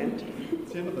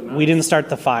 We didn't start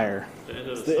the fire.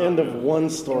 It's the end of one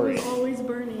story. It's always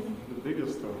burning. The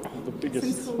biggest story. The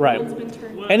biggest. Right. world's been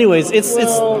turned. Anyways, it's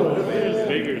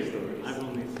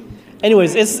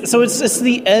anyways, it's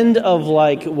the end of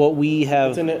like what we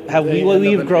have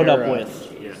we've grown up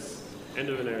with. Yes. End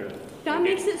of an era. That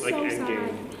makes it so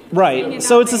sad. Right.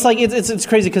 So it's just like it's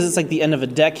crazy because it's like the end of a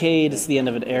decade. It's the end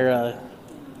of an era.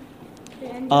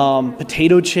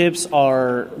 Potato chips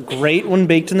are great when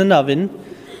baked in the oven.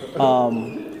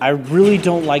 I really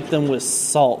don't like them with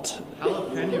salt.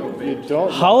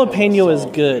 Jalapeno is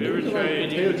good.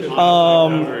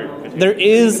 There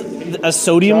is a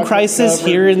sodium crisis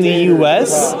here in the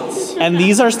U.S., and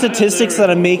these are statistics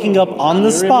that I'm making up on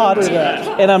the spot,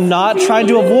 and I'm not trying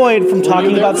to avoid from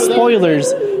talking about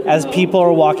spoilers as people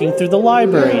are walking through the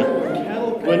library.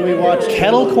 When we watch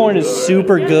Kettle corn is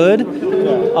super good.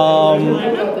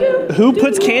 Who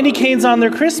puts candy canes on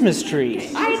their Christmas tree?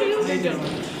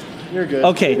 You're good.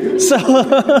 Okay, so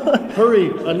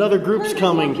hurry, another group's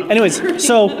coming. Anyways,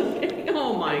 so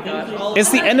Oh my god.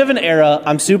 it's the end of an era.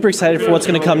 I'm super excited for what's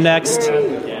going to come next,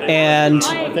 and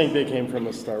I think they came from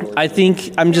the Star Wars. I'm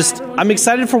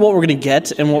excited for what we're going to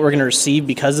get and what we're going to receive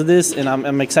because of this, and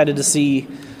I'm excited to see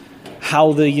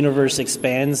how the universe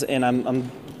expands, and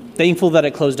I'm thankful that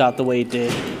it closed out the way it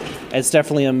did. It's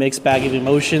definitely a mixed bag of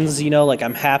emotions, like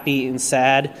I'm happy and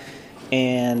sad,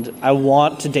 and I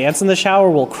want to dance in the shower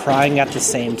while crying at the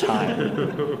same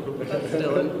time.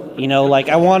 Like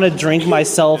I want to drink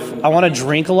myself. I want to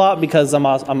drink a lot because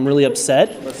I'm really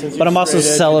upset, but I'm also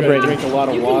celebrating. Drink a lot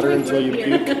of water until you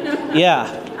puke. Yeah.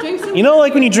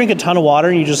 Like when you drink a ton of water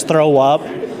and you just throw up,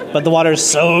 but the water is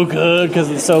so good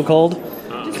because it's so cold?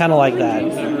 Kind of like that.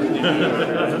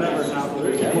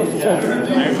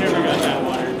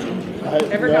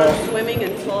 Ever gone swimming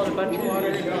and swallowed a bunch of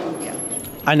water? Yeah.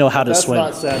 I know how to swim.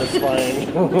 That's not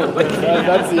satisfying.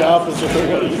 That's the opposite of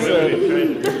what you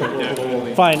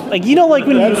said. Fine. Like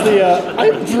when that's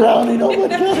I'm drowning. Oh my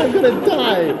god, I'm gonna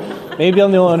die. Maybe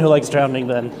I'm the only one who likes drowning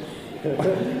then.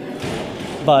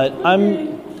 But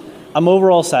I'm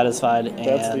overall satisfied,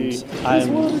 and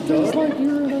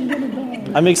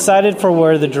I'm excited for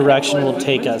where the direction will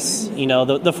take us. You know,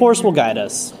 the Force will guide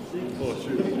us.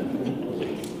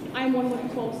 I'm one with the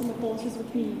Force, and the Force is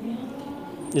with me.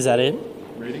 Is that it?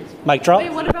 Mic drop?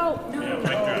 Wait, what about...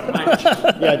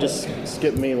 Yeah, just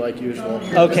skip me like usual.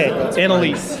 Okay,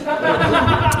 Annalise.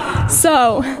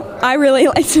 So, I really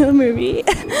liked the movie.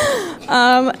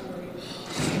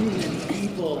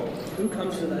 Who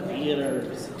comes to the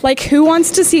theater? Like, who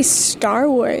wants to see Star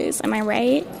Wars? Am I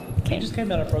right? Okay. Just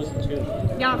came out of Frozen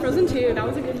 2. Yeah, Frozen 2. That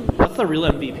was a good one. That's the real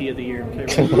MVP of the year.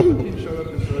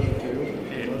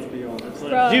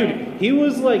 Dude, he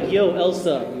was like, yo,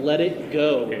 Elsa, let it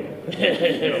go. Let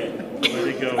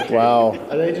it go. Wow.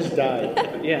 And they just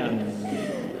died. Yeah.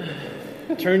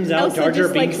 Turns out Elsa Jar Jar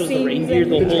just, like, Binks was the sings reindeer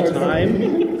the and- whole time.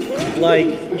 Like,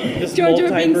 this Jar Jar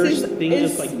Binks multiverse thing is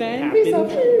just like Sven.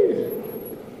 happened.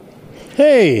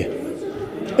 Hey,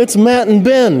 it's Matt and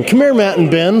Ben. Come here, Matt and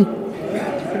Ben.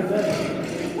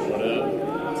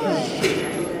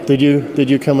 Did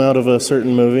you come out of a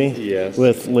certain movie? Yes.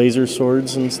 With laser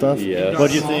swords and stuff? Yes.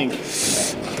 What'd you think?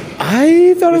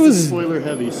 I thought it This is was spoiler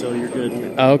heavy, so you're good.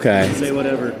 okay. Say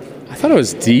whatever. I thought it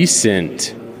was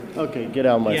decent. Okay, get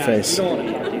out of my face.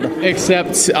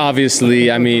 Except,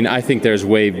 obviously, I mean, I think there's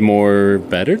way more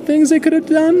better things they could have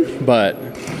done, but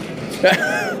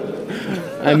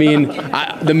I mean,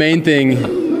 the main thing,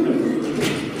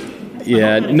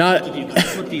 yeah,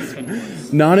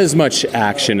 not as much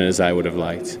action as I would have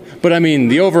liked. But I mean,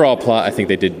 the overall plot, I think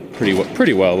they did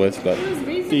pretty well with. But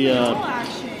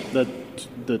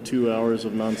the 2 hours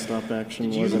of nonstop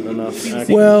action wasn't enough.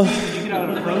 Action. Well,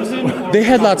 they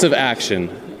had lots of action.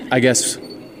 I guess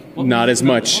not as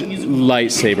much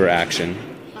lightsaber action.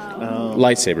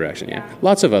 Lightsaber action, yeah.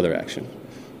 Lots of other action,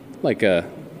 like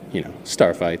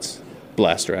star fights,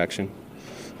 blaster action.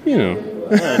 You know.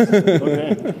 Nice.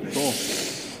 Okay. Cool.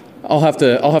 I'll have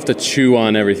to chew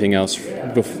on everything else, for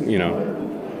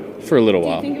a little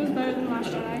while. Do you think it was better than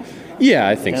Last Jedi? Yeah,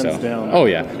 I think Hands so. down. Oh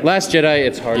yeah, Last Jedi.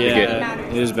 It's hard to get.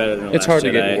 It is better than It's Last hard to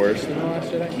Jedi. get worse than the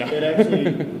Last Jedi. No. It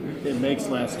actually makes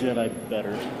Last Jedi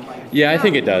better. Yeah, I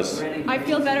think it does. I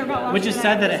feel better about Last Which is Jedi.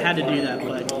 sad that it had to do that,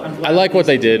 but I'm glad I like what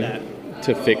they did that.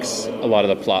 to fix a lot of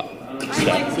the plot I stuff.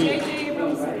 like J.J.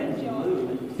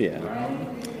 Abrams. Yeah,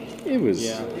 it was.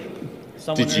 Yeah.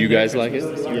 Did you guys like it?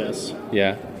 Yes.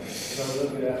 Yeah.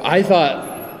 I thought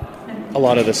a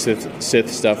lot of the Sith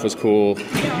stuff was cool,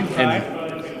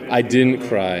 and I didn't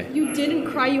cry. You didn't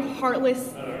cry, you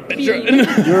heartless being.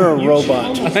 You're a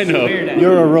robot. I know.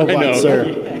 You're a I robot, know.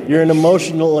 sir. You're an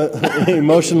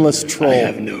emotionless troll. I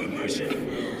have no emotion.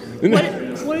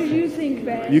 What did you think,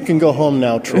 Ben? You can go home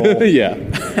now, troll. Yeah.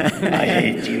 I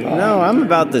hate you. No, I'm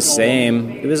about the same.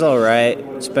 It was all right.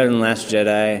 It's better than Last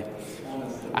Jedi.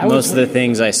 Most of the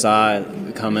things I saw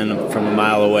coming from a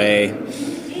mile away.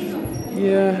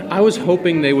 Yeah, I was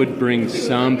hoping they would bring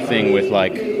something with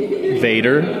like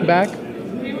Vader back,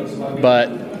 but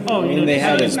I mean, they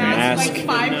had his mask. Like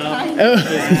 5 times.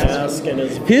 Mask and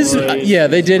his voice. yeah,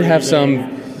 they did have some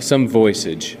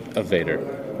voiceage of Vader,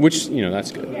 which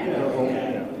that's good.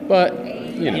 But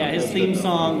Yeah, his theme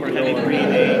song, we're heavy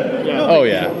breathing. Oh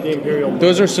yeah,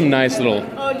 those are some nice little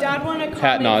Oh, Dad won a Hat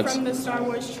comment nods. from the Star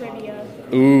Wars trivia.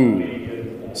 ooh.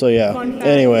 So yeah. Fun fact.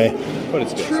 Anyway, But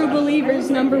it's good. True Believers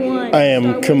 #1. I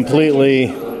am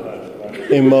completely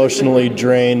emotionally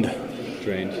drained.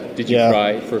 Drained. Did you Yeah.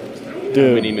 cry for how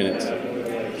Dude. many minutes?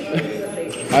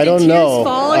 I don't Did know. tears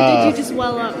fall or did you just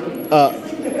well up?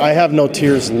 I have no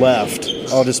tears left.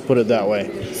 I'll just put it that way.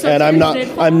 So And I'm tears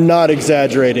did fall? not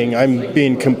exaggerating. I'm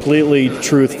being completely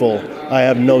truthful. I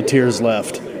have no tears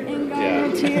left.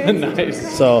 Yeah.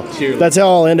 Nice. So Cheers. that's how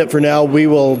I'll end it for now. We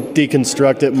will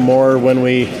deconstruct it more when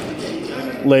we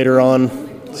later on.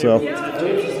 So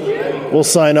we'll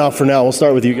sign off for now. We'll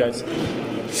start with you guys.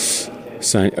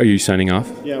 Are you signing off?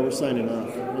 Yeah, we're signing off.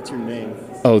 What's your name?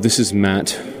 Oh, this is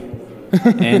Matt.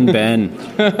 And Ben.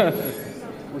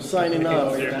 We're signing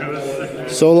off.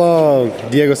 So long.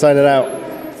 Diego, sign it out.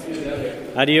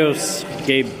 Adios,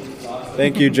 Gabe.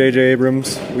 Thank you, J.J.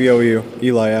 Abrams. We owe you.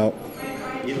 Eli out.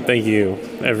 Thank you,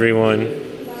 everyone.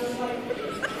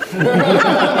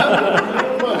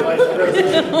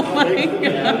 Oh my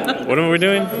God. What are we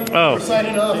doing? Oh,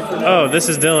 Signing off. oh, this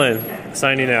is Dylan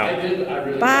signing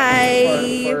out. Bye.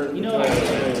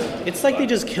 It's like they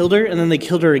just killed her and then they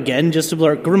killed her again just to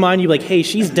remind you, like, hey,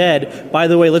 she's dead. By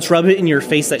the way, let's rub it in your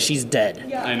face that she's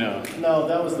dead. I know. No,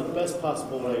 that was the best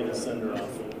possible way to send her off.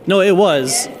 No, it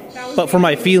was. But for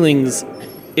my feelings,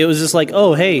 it was just like,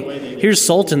 oh, hey, here's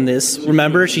salt in this.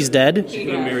 Remember, she's dead.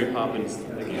 Mary Poppins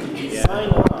again. Sign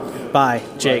off. Bye,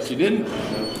 Jake. You didn't.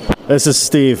 This is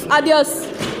Steve. Adios.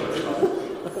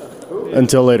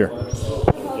 Until later.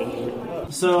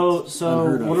 So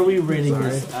what are we rating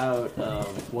this out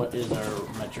of? What is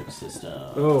our metric system?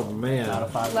 Oh man. Out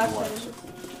of 5 Left what?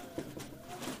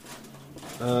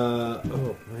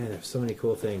 Oh man, there's so many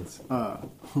cool things.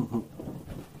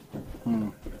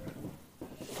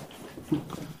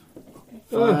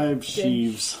 5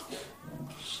 Sheeves.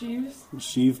 Shoes?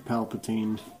 Sheev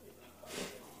Palpatine.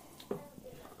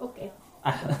 Okay.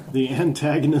 The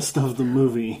antagonist of the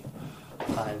movie.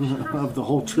 5. Of the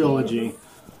whole trilogy.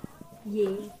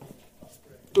 Yeah.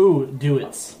 Ooh, do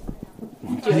it.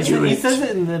 He says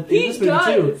it in this movie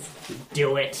too.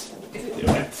 Do it. Do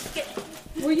it.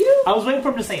 Were you? I was waiting for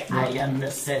him to say, I am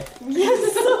the Sith.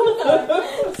 Yes,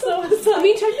 so I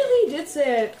mean, technically he did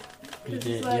say it. He It's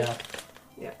did, like- yeah.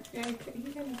 Yeah, he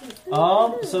kind of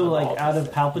did. So like out of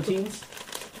Palpatines?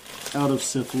 Out of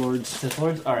Sith Lords. Sith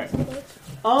Lords? Alright.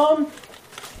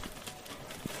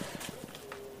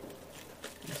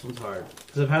 This one's hard.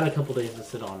 Because I've had a couple days to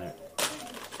sit on it.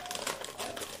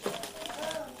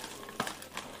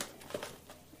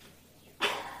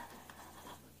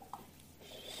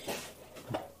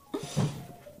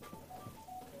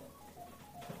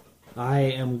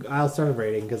 I'll start a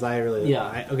rating because I really.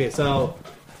 Yeah. Okay, so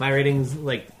my ratings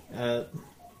like. I'm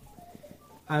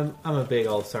a big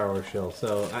old Star Wars shill,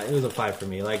 so it was a 5 for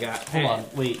me. Like, Hold on,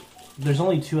 wait. There's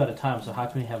only 2 at a time, so how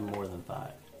can we have more than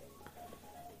 5?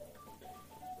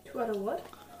 2 out of what?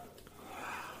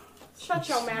 Shut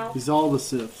your mouth. He's all the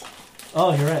Sith.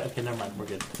 Oh, you're right. Okay, never mind. We're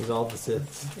good. He's all the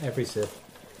Siths. Every Sith.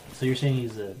 So you're saying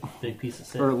he's a big piece of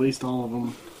Sith? Or at least all of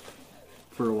them.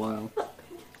 For a while.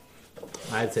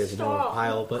 I'd say it's a normal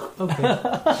pile, but okay.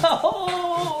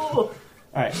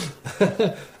 All right.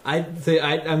 I'd say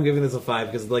I'm giving this a 5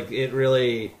 because like it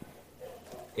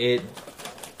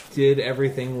did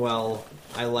everything well.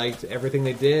 I liked everything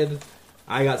they did.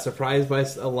 I got surprised by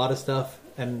a lot of stuff,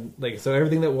 and like so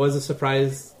everything that was a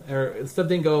surprise or stuff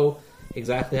didn't go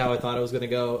exactly how I thought it was going to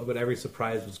go, but every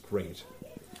surprise was great.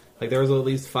 Like there was at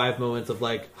least 5 moments of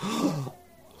like,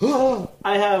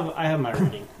 I have my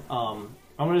rating. I'm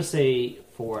gonna say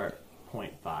 4.5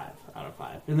 out of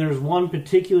 5. And there's one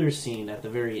particular scene at the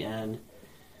very end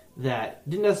that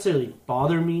didn't necessarily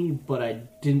bother me, but I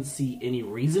didn't see any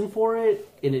reason for it,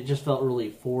 and it just felt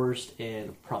really forced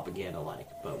and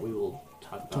propaganda-like. But we will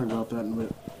talk about that in a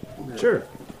bit. Sure,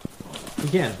 you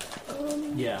can.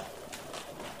 Yeah.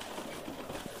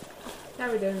 Now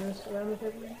we're doing this around with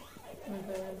everyone.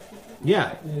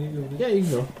 Yeah, yeah, you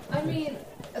can go. I mean,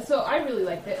 so I really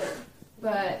liked it,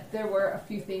 but there were a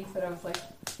few things that I was like,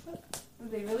 what?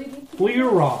 Did they really need to do Well,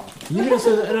 you're that? wrong. You can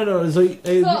say no. So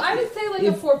I would say like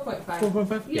a 4.5.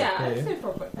 4.5? Yeah, Yeah, I'd yeah. say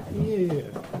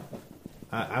 4.5. Yeah.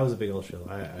 I was a big old shill.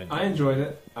 I enjoyed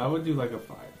it. I would do like a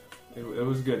 5. It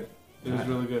was good. It was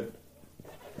really good.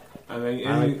 I mean,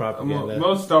 I like propaganda.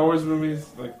 Most Star Wars movies,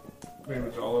 like pretty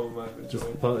much all of them, I've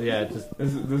enjoyed. Just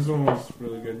this one was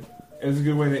really good. It was a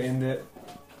good way to end it.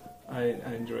 I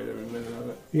enjoyed every minute of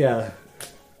it. Yeah.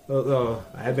 Oh,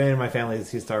 I've been in my family to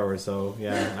see Star Wars, so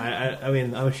yeah. I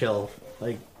mean, I'm a shill.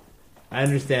 Like, I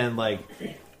understand, like,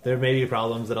 there may be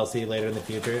problems that I'll see later in the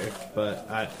future, but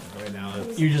right now,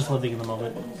 You're just living in the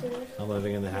moment. I'm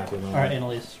living in the happy moment. All right,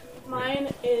 Annalise.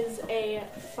 Mine is a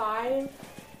 5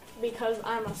 because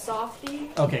I'm a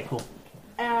softie. Okay, cool.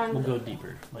 And We'll go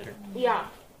deeper later. yeah,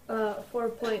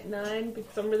 4.9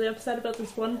 because I'm really upset about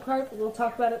this one part, but we'll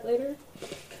talk about it later.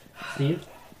 Steve?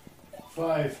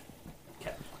 5.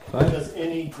 Because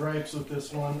any gripes with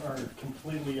this one are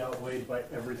completely outweighed by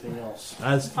everything else.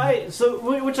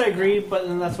 Which I agree, but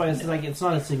then that's why it's like it's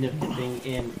not a significant thing,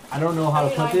 and I don't know how to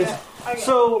put I this. get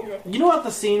So you know at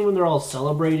the scene when they're all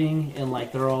celebrating and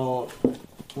like they're all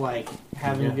like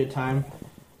having a good time.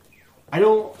 I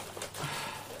don't.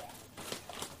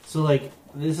 So like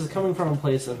this is coming from a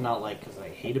place of not like because I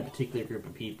hate a particular group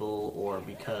of people or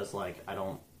because like I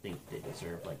don't think they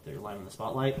deserve like their line in the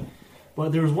spotlight.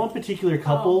 But there was one particular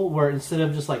couple where instead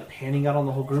of just like panning out on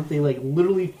the whole group, they like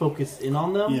literally focused in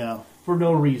on them for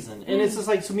no reason. And it's just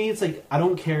like to me, it's like I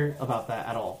don't care about that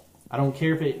at all. I don't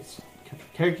care if it's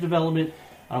character development.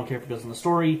 I don't care if it goes in the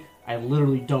story. I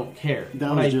literally don't care.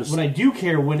 When I do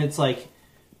care when it's like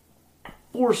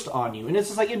forced on you, and it's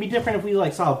just like it'd be different if we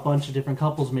like saw a bunch of different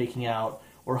couples making out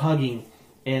or hugging,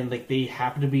 and like they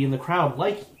happen to be in the crowd,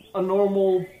 like a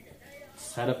normal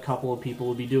setup couple of people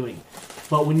would be doing.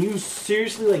 But when you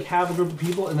seriously like have a group of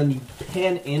people and then you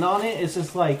pan in on it, it's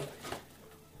just like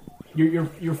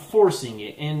you're forcing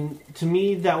it. And to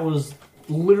me, that was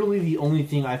literally the only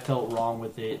thing I felt wrong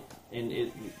with it. And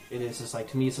it's just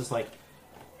like to me, it's just like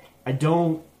I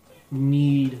don't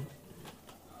need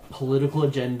political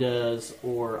agendas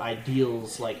or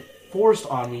ideals like forced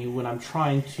on me when I'm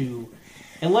trying to,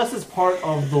 unless it's part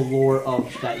of the lore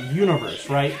of that universe,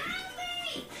 right?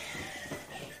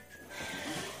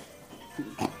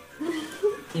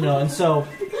 You know, and so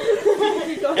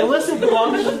unless it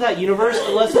belongs to that universe,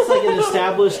 unless it's like an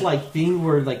established like thing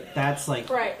where like that's like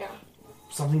right, yeah.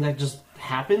 something that just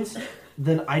happens,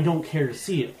 then I don't care to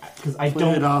see it because I Play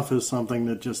don't. it off as something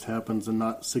that just happens and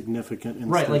not significant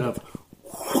instead Right, like- of.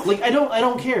 Like I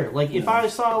don't care. Like if I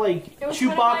saw like It was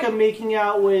Chewbacca kind of like- making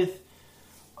out with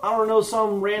I don't know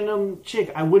some random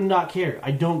chick, I would not care.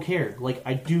 I don't care. Like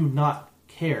I do not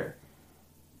care.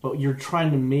 But you're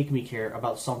trying to make me care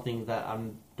about something that I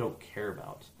don't care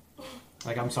about.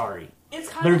 Like I'm sorry. It's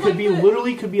kind There of could like be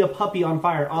literally could be a puppy on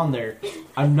fire on there.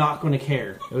 I'm not going to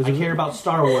care. I care about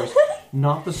Star Wars,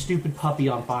 not the stupid puppy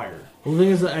on fire. Well, the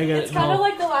thing is, that I got It's kind of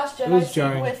like the Last It was Jedi scene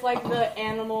jarring. with like the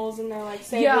animals and they're like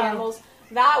save Yeah. the animals.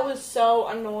 That was so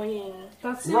annoying.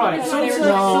 That's Right, Because so they it's were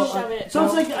like, trying to shove it. so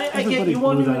it's like I get Everybody you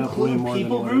want blew to that up way include more than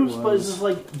people what it groups, but was. it's just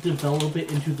like develop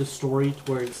it into the story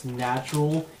to where it's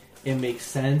natural, it makes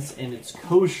sense, and it's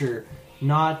kosher,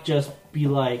 not just be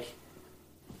like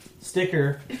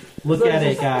sticker. Look at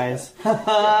it, guys.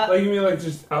 Like you mean like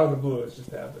just out of the blue, it's just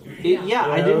happened. Yeah,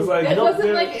 I it didn't. was like, I It don't.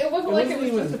 wasn't like it was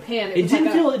even- just a pan. It was didn't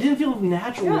like feel. It didn't feel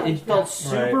natural. Yeah, It felt yeah.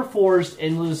 super Right. forced,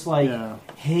 and was like, Yeah.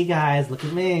 "Hey guys, look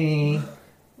at me."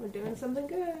 We're doing something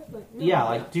good. Like, no. Yeah,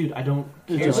 like, dude, I don't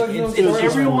It care. just- Like, it it's was just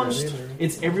everyone's. forced.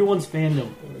 It's everyone's fandom.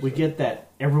 We get that.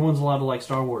 Everyone's allowed to like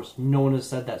Star Wars. No one has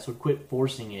said that, so quit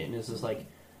forcing it. And it's just like,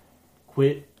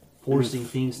 quit forcing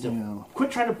things to. Yeah. Quit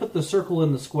trying to put the circle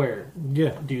in the square,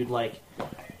 Yeah. dude. Like,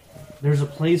 there's a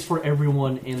place for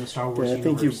everyone in the Star Wars Yeah, I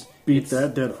think universe. you beat It's-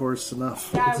 that dead horse enough.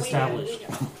 Yeah, It's we established. did,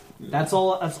 we did. That's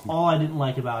all. That's all I didn't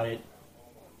like about it.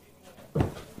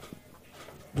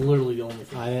 Literally the only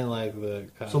thing. I didn't like the.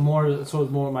 So more. So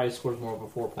it's more. My score's more of a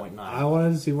 4.9. I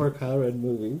wanted to see more Kylo Ren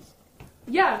movies.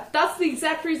 Yeah, that's the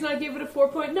exact reason I gave it a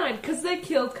 4.9, because they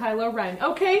killed Kylo Ren,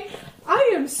 okay?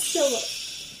 I am so...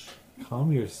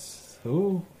 Calm your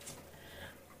soul.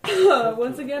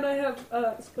 Once again, I have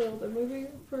spoiled a movie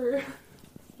for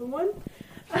someone.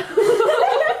 I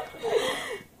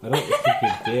don't think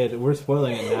you did. We're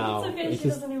spoiling it now. It's okay, It's she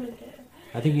just, doesn't even care.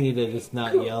 I think you need to just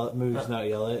not yell it. Maybe just not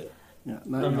yell it. Yeah,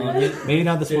 not really. Maybe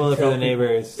not the spoiler for the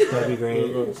neighbors. That'd be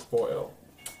great. Spoil.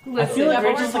 I feel like Yeah, but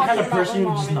Rachel's the we're kind of talking person who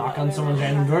about would just my mom knock and on someone's my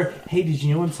random door. Hey, did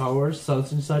you know in Star Wars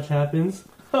such and such happens?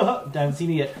 Haven't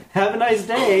seen it yet. Have a nice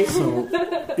day. So,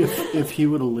 if he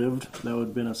would have lived, that would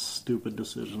have been a stupid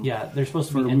decision. Yeah, they're supposed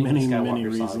to for be ending many, the Skywalker many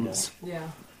saga. reasons. Yeah.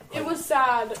 It was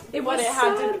sad, It but was it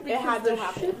had sad to. It because had the to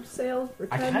happen. ship sailed for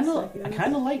 10 I seconds.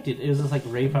 kind of liked it. It was just like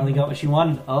Rey finally got what she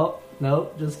wanted. Oh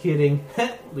no, just kidding,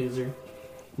 loser.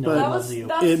 No, But I love you.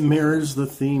 it mirrors the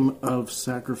theme of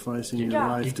sacrificing your Yeah.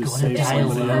 life You're to gonna save die It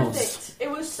was somebody alone. else. perfect.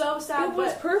 It was so sad, It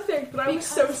was but perfect, but I was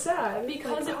so sad.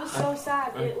 because Like, it was so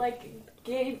sad, it like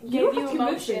gave You you don't have to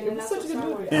convince emotion, me. and It was that's such what a good Star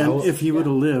movie. Wars. And if he would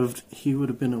have lived, he would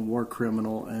have been a war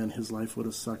criminal, and his life would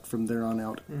have sucked from there on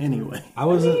out anyway. I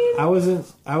wasn't.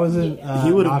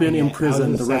 He would have been knocking it. I was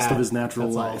imprisoned the just rest sad. of his natural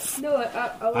That's all. life.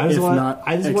 No, I just if want, not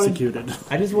I just executed. Wanted,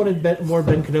 I just wanted more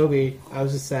Ben Kenobi. I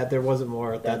was just sad there wasn't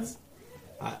more. That's.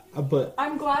 But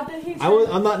I'm glad that he.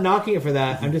 I'm not knocking it for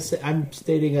that. I'm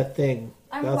stating a thing.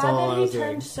 I'm That's glad all that I he was turned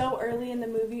doing. so early in the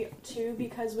movie too,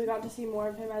 because we got to see more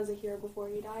of him as a hero before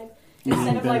he died. You Instead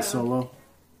mean of Ben like Solo?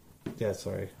 Yeah,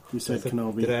 sorry. You said Did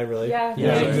Kenobi. I really? Yeah.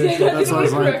 That's why I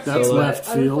was like, that's Solo. left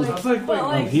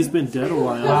field. He's been dead a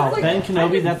while. Wow, Ben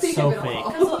Kenobi, that's so fake.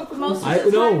 Most of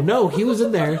the time, No, he was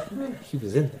in there. He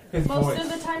was in there. most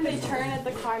of the time they turn at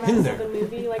the climax In of there. the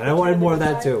movie. Like And I wanted the more of good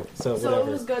that side. too. So So whatever.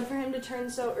 it was good for him to turn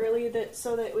so early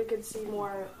so that we could see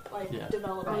more like Yeah.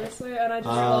 development. honestly, and I just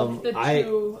Um, loved the I-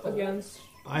 two against.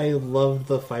 I loved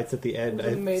the fights at the end. It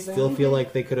was I amazing. still feel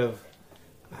like they could have.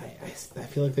 I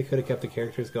feel like they could have kept the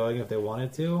characters going if they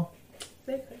wanted to.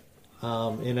 They could.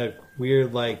 In a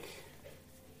weird like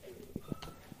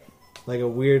a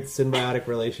weird symbiotic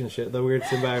relationship. The weird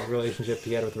symbiotic relationship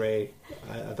he had with Rey,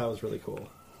 I thought was really cool.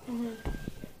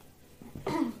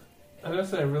 I gotta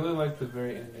say, I really like the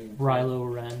very ending.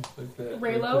 Rilo Ren. Like the,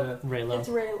 Raylo? Raylo. It's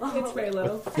Raylo. It's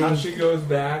Raylo. How she goes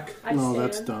back. I No, stand.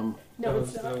 that's dumb. No, That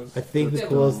it's was- not. that was- I think the That's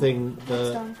coolest dumb.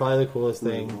 thing, probably the coolest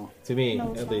thing to me,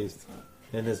 No, it's at not. least,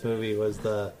 in this movie was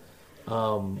the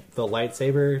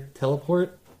lightsaber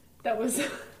teleport. That was.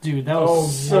 Dude, that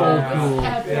was so cool.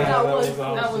 Epic. Yeah, that was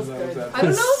awesome. that was That good. epic. I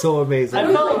don't know. So amazing.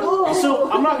 I felt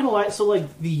so. I'm not gonna lie. So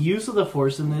like the use of the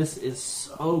Force in this is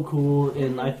so cool,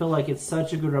 and I feel like it's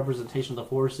such a good representation of the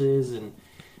Forces, and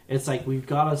it's like we've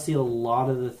got to see a lot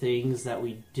of the things that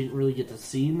we didn't really get to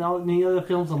see in any other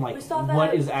films. I'm like, We saw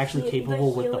what that is actually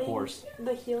capable with the Force?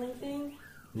 The healing thing.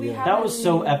 That was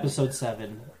so episode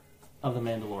 7 of The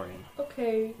Mandalorian.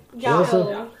 Okay. Yeah,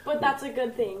 Also- but that's a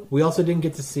good thing. We also didn't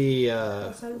get to see.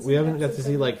 We haven't got to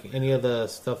see like any of the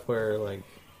stuff where like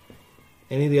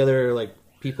any of the other like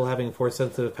people having force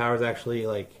sensitive powers actually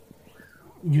like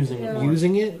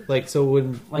using it. Like so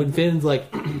when Finn's like,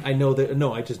 I know that.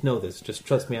 No, I just know this. Just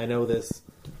trust me. I know this.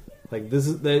 Like this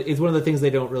is it's one of the things they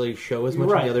don't really show as much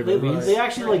in the other movies. They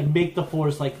actually like make the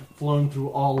Force like flowing through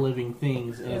all living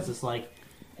things, and it's just like.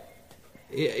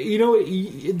 You know,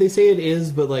 they say it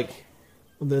is, but like,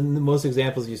 the most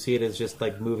examples you see it is just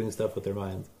like moving stuff with their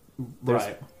minds.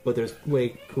 Right. But there's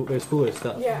there's cooler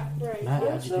stuff. Yeah, right. Matt,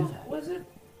 how'd you do Also, was it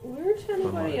weird to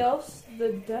anybody else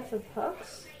the death of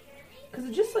Hux? Because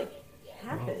it just like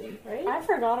happened, right? I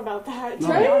forgot about that. To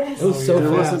No. be honest. It was so there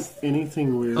fast. wasn't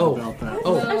anything weird Oh. about that.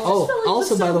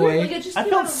 Also, by the way, I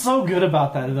felt so good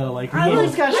about that though. Like when I he was-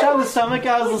 just got shot in the stomach,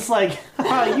 I was just like,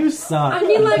 oh, "You suck." I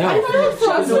mean, like, No. I felt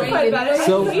justified about it.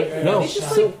 So I hate it. no. It's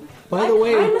just So like, by the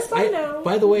way, I understand now.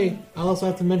 by the way, I also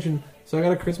have to mention. So I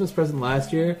got a Christmas present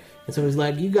last year, and somebody's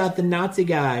like, "You got the Nazi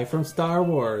guy from Star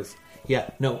Wars." Yeah,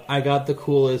 no, I got the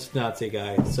coolest Nazi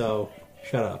guy. So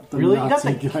shut up. The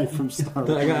Nazi guy from Star Wars.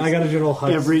 I got a General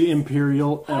Hux. Every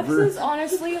Imperial Hux ever. is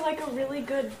honestly like a really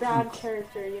good bad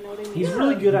character. You know what I mean? He's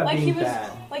really good at like being he was,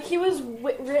 bad. Like he was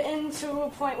written to a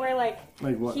point where like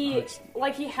what? he has I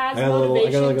got a little-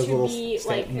 I got, motivation like, a to little be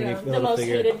stamp- like mini- the little most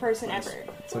figure. hated person ever.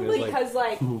 So he was like- Because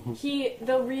like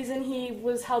the reason he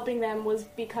was helping them was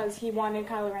because he wanted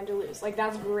Kylo Ren to lose. Like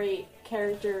that's great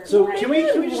character. So writing.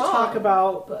 can we just talk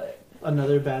about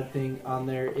another bad thing on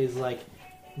there is like,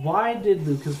 why did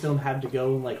Lucasfilm have to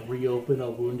go and like reopen a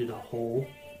wounded hole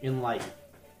and like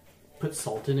put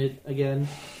salt in it again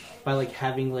by like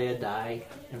having Leia die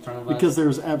in front of us? Because there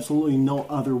was absolutely no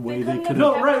other way they could have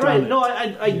No, done right. it. No,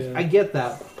 I get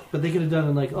that, but they could have done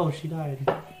it like, oh, she died.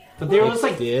 But they were just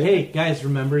like, hey guys,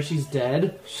 remember she's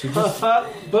dead. She just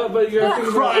but you're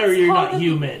thinking cry about or you're not called-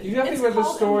 human. You have to It's think about the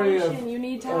called story emotion. of You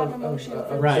need to have emotion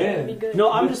for Right. it to be good.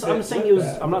 No, I'm With saying that- it was.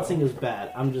 with that. I'm not saying it was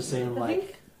bad. I'm just saying like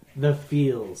think- the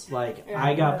feels. Like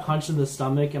I got punched in the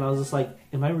stomach, and I was just like,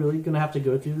 "Am I really gonna have to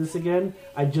go through this again?"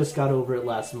 I just got over it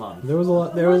last month. There was a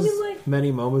lot. There Well, I was mean, like-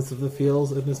 many moments of the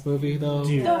feels in this movie, though.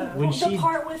 Dude, when the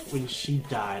part with when she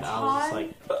died, I was just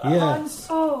like, Yeah. Han's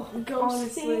ghost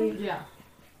honestly. thing. Yeah.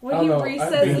 When I he don't know, resays I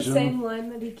the vision- same line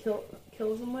that he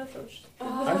kills him with, it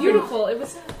was I beautiful. It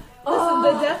was listen,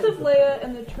 the death of Leia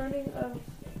and the turning of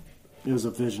It was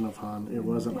a vision of Han. It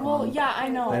wasn't Well, Han. yeah, I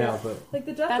know. I know, but like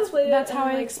the death That's of Leia. that's and, how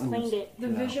I like, explained it. The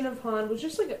vision of Han was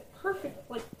just like a perfect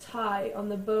like tie on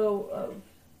the bow of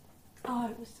Oh,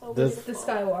 it was so The- beautiful. the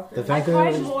Skywalker. the I fact that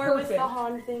cried it was more with the perfect.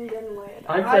 Han thing than Leia.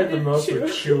 I cried the did most too. with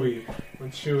Chewie.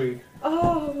 When Chewie.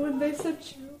 Oh, when they said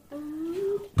Chewie.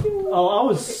 "Oh, I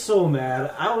was so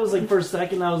mad." I was like, for a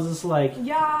second, I was just like,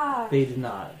 Yeah. "They did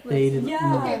not. They did Yeah.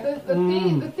 not." Okay,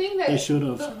 the thing that They should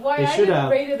have. why They I should didn't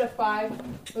have. rate it a 5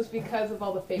 was because of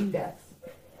all the fake deaths.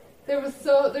 There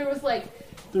was like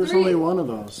There's 3 only one of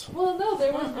those. Well, no,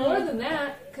 there was more than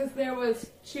that because there was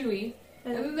Chewie,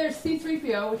 and then there's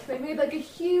C-3PO, which they made like a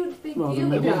huge big Well, deal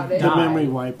the about it. memory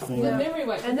wipe thing. The memory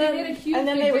wipe, And and then- they made a huge and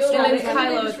then big they deal restored about it, it, and and Kylo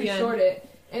then they at just the end. restored it.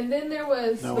 And then there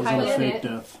was That wasn't a Kylo fake it.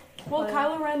 death. Well,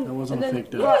 Kylo Ren. That wasn't a and then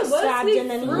fake death. got Yeah, it was. stabbed They and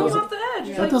then threw him he off the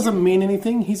edge. That doesn't mean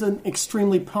anything. He's an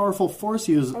extremely powerful force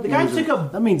user. The guy took a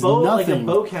that means bow, like a nothing.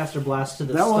 bowcaster blast to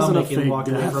the That wasn't a stomach and fake walked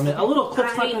away death. from it. A little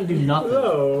clip's not going to do nothing.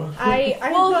 I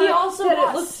Well, he thought also that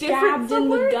got it looked different stabbed in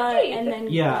the from gut Ray. and then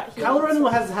Yeah, got Kylo healed.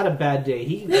 Ren has had a bad day.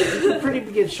 He pretty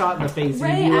get shot in the face. and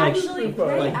Ray he'd be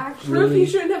like, actually, Proof really? he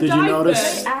shouldn't have Did you died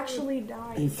notice- then. actually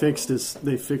died. They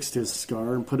fixed his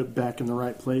scar and put it back in the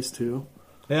right place too.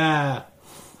 yeah,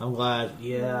 I'm glad.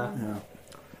 Yeah.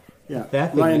 Yeah,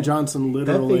 That thing- Ryan Johnson that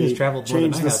thing literally has traveled more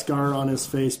than changed I the have. scar on his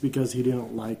face because he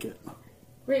didn't like it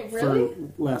Wait, really?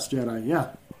 for Last Jedi. Yeah,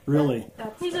 really.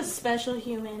 He's a special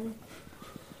human.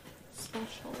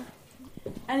 Special.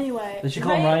 Anyway. They should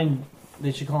call him Ray- Ryan.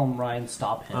 They should call him Ryan.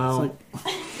 Stop him. Um,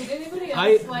 Did anybody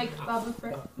I- else like Boba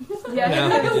Fett?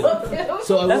 Yeah. I love him.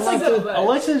 So I would That's like like to.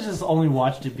 Alexa's just only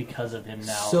watched it because of him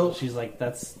now. So- She's like,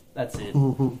 that's it.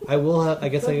 I will have. I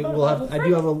guess I will have. I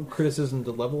do have a criticism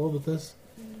to level with this.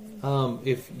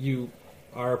 If you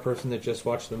are a person that just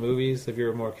watched the movies, if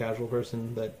you're a more casual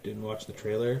person that didn't watch the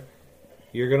trailer,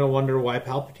 you're gonna wonder why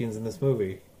Palpatine's in this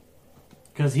movie.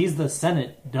 Because he's the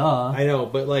Senate, duh. I know,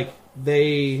 but like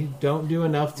they don't do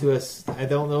enough to us. I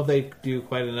don't know if they do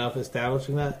quite enough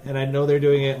establishing that, and I know they're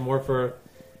doing it more for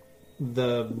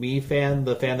the fan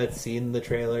that's seen the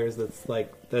trailers,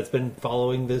 that's been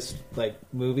following this like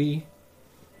movie.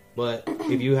 But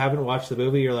if you haven't watched the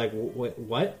movie, you're like,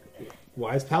 what?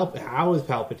 How is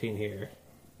Palpatine here?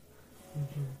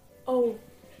 Oh,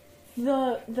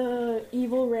 the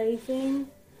evil Rey thing.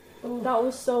 That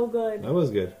was so good. That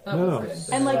was good.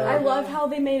 And like, I love how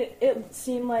they made it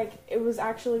seem like it was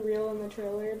actually real in the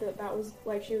trailer. That was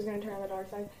like she was gonna turn on the dark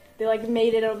side. They like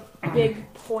made it a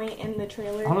big point in the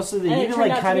trailer. Honestly, they even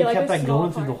like kind of kept that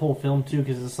going through the whole film too,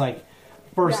 because it's like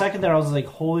for a second there I was like,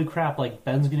 holy crap! Like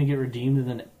Ben's gonna get redeemed, and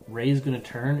then Rey's gonna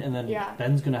turn, and then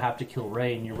Ben's gonna have to kill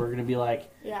Rey, and we're gonna be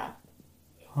like,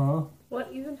 huh?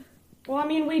 What even? Well, I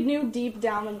mean, we knew deep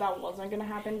down that wasn't going to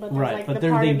happen, but right, like but the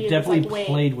part they of you definitely was like,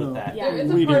 played with that. Yeah,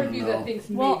 it's a part of you that thinks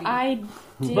maybe. Well, I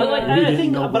did. But like, I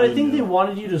think they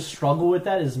wanted you to struggle with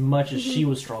that as much as she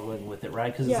was struggling with it,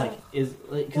 right? Because it's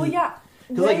like, well, yeah.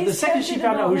 Because like the second she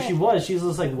found out who she was, she's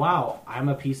just like, "Wow, I'm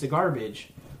a piece of garbage.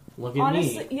 Look at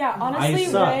me." Yeah,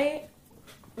 honestly,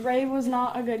 Rey was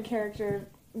not a good character,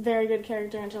 very good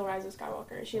character until Rise of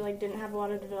Skywalker. She like didn't have a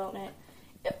lot of development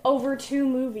over 2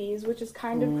 movies, which is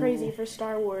kind of crazy for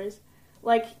Star Wars.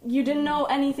 Like, you didn't know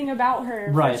anything about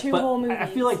her for 2 whole movies. I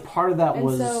feel like part of that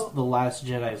was The Last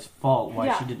Jedi's fault,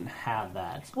 why she didn't have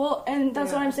that. Well, and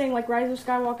that's what I'm saying, like, Rise of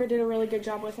Skywalker did a really good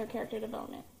job with her character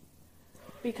development.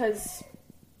 Because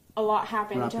a lot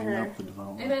happened to her.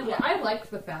 And I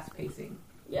liked the fast pacing.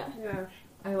 Yeah.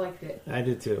 I liked it. I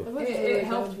did too. It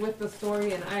helped with the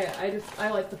story, and I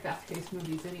like the fast-paced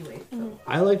movies anyway. So.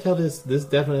 I liked how this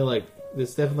definitely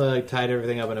tied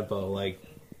everything up in a bow. Like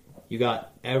you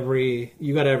got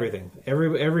everything.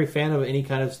 Every fan of any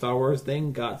kind of Star Wars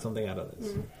thing got something out of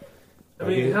this. I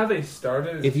mean, how they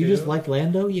started. If you just liked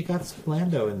Lando, you got some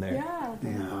Lando in there.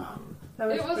 Yeah.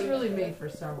 It was really made for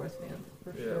Star Wars fans,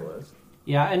 for sure. It was.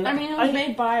 Yeah, and I mean, it was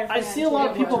made by a fan. I see a lot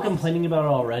of people complaining about it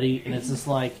already, and it's just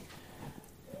like.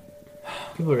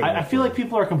 I feel like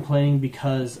people are complaining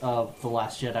because of The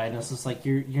Last Jedi, and it's just like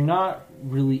you're not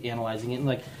really analyzing it. And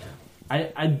like,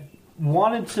 I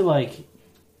wanted to like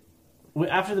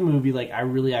after the movie, like I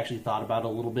really actually thought about it a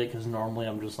little bit because normally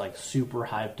I'm just like super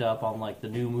hyped up on like the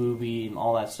new movie and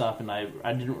all that stuff, and I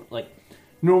didn't like.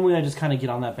 Normally I just kind of get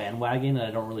on that bandwagon and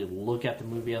I don't really look at the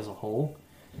movie as a whole.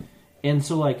 And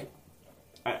so like,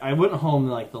 I went home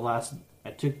and like I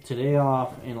took today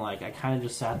off and like I kind of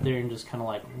just sat there and just kind of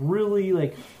like really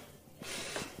like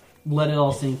let it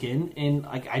all sink in, and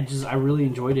like I really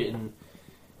enjoyed it, and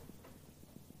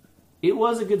it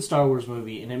was a good Star Wars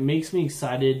movie, and it makes me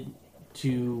excited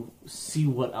to see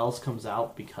what else comes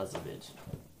out because of it,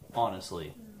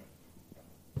 honestly.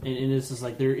 And it's just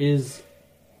like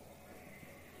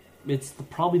it's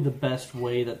probably the best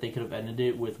way that they could have ended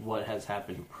it with what has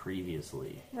happened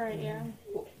previously. Right, yeah.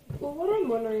 Well, what I'm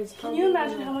wondering is... Can you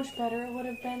imagine how much better it would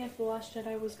have been if The Last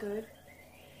Jedi was good?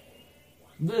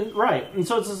 Right, and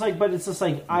so it's just like, but it's just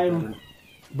like,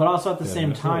 but also at the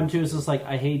same time, too, it's just like,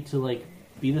 I hate to, like,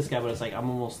 be this guy, but it's like, I'm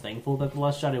almost thankful that The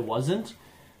Last Jedi wasn't,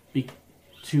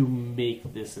 to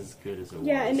make this as good as it was.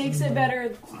 Yeah, it makes it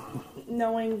better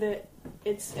knowing that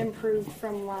it's improved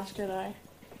from Last Jedi.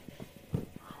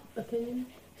 Opinion?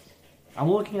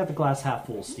 I'm looking at the glass half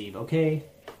full, Steve, okay?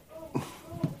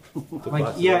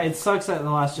 Like, yeah, it sucks that The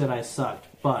Last Jedi sucked,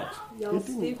 but... The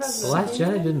Last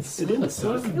Jedi didn't suck. It didn't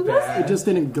suck. It just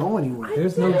didn't go anywhere.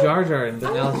 There's no Jar Jar in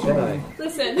The Last Jedi.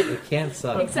 Listen. It can't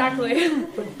suck. Exactly.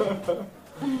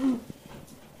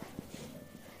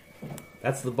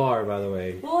 That's the bar, by the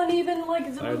way. Well, and even, like,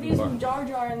 the There's movies the bar. with Jar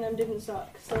Jar in them didn't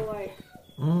suck, so, like...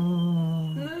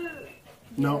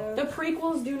 No. The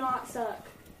prequels do not suck.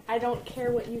 I don't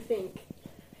care what you think.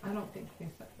 I don't think they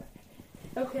suck.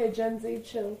 Okay, Gen Z,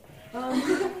 chill.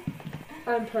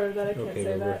 I'm proud that I can't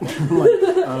say that.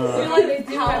 They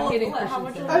do have getting how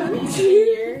much Christensen.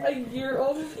 older are you? A year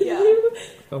older than Yeah. you?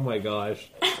 Oh my gosh.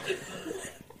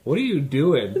 What are you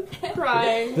doing?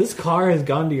 Crying. This car has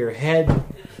gone to your head.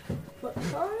 What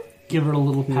car? Give her a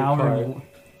little power.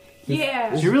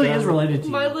 Yeah. She really is related to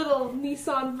you. My little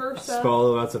Nissan Versa.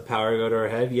 Small amounts of power go to her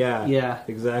head? Yeah. Yeah.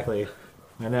 Exactly.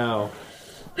 I know.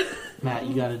 Matt,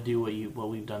 you gotta do what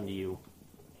we've done to you.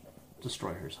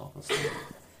 Destroy her self-esteem.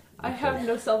 I have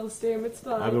no self-esteem, it's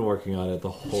fine. I've been working on it the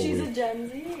whole She's week. a Gen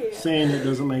Z. Saying it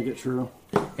doesn't make it true.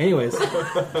 Anyways.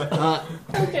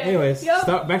 Anyways,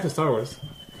 Yep. back to Star Wars.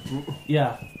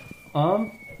 Yeah.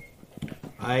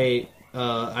 I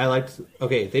liked...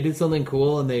 Okay, they did something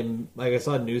cool, and I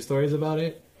saw news stories about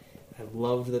it. I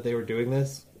loved that they were doing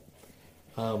this.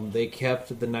 They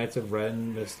kept the Knights of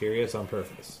Ren mysterious on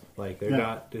purpose. Like, they're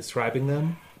not describing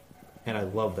them, and I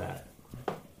love that.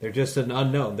 They're just an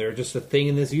unknown. They're just a thing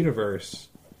in this universe.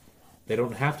 They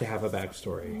don't have to have a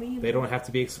backstory. They don't have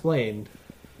to be explained.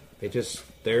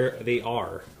 They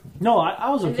are. No, I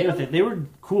was okay with it. They were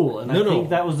cool, and I think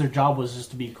that was their job, was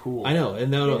just to be cool. I know,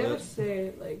 and They never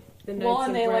say like the Knights and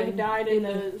of they Ren like died in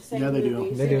the same they do.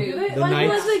 movie. They do. They, The like,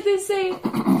 Knights- like they say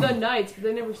the Knights, but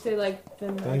they never say like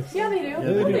the Knights. Yeah, they do. Yeah,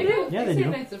 they do. They do. Yeah, they say do.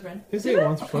 Knights of Ren. They say it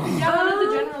once or twice. Yeah, one of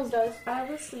the generals does.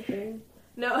 I was sleeping.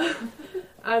 No,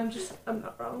 I'm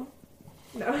not wrong.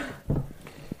 No,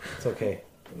 It's okay.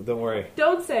 Don't worry.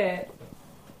 don't say it.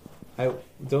 I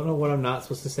don't know what I'm not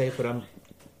supposed to say, but I'm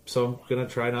gonna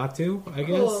try not to. I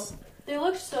guess. Cool. They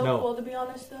look so No. cool, to be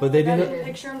honest. Though. But they I didn't- didn't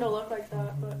picture them to look like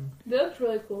that. But They looked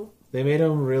really cool. They made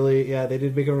them really. Yeah, they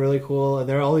did make them really cool, and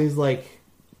they're all these like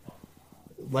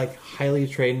highly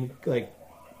trained like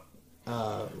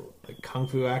kung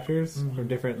fu actors from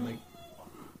different like.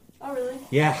 oh really?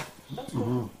 Yeah. That's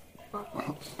cool.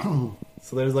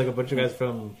 So there's like a bunch of guys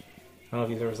from. I don't know if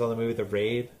you've ever saw the movie The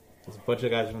Raid. There's a bunch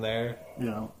of guys from there.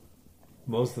 Yeah.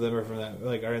 Most of them are from that,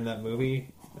 like, are in that movie.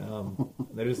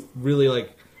 They're just really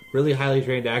highly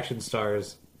trained action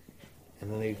stars,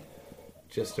 and then they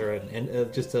just are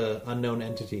just a unknown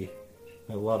entity.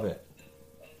 I love it.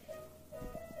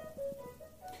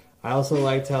 I also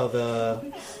liked how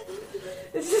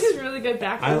This is really good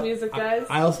background music, guys.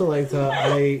 I also liked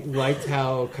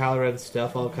how Kylo Ren's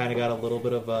stuff all kind of got a little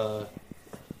bit of a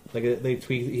they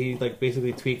tweaked. He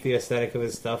basically tweaked the aesthetic of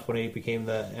his stuff when he became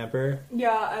the Emperor.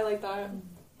 Yeah, I like that.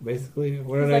 Basically, He's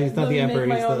he's not the Emperor.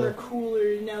 Make He's my the armor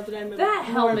cooler now that I'm a That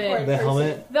more helmet. important The person.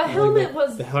 helmet. The Like helmet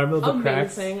was the helmet with the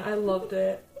cracks. amazing. I loved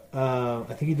it. I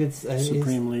think he did.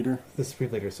 Supreme Leader. The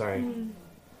Supreme Leader. Sorry, Mm.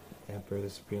 Emperor. The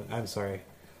Supreme. I'm sorry.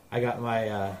 I got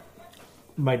my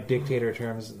my dictator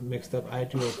terms mixed up. I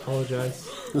do apologize.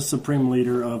 The supreme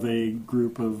leader of a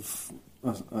group of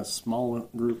a small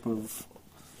group of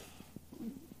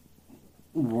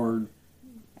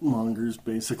warmongers,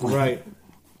 basically. Right.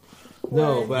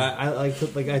 No, but I like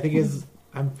I think his.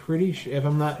 I'm pretty sure, if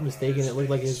I'm not mistaken, it looked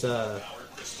like his the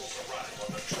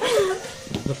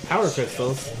power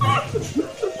crystals.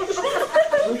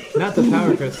 Not the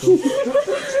power crystals.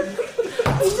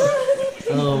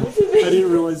 I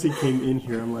didn't realize he came in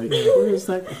here. I'm like, where is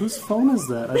that? Whose phone is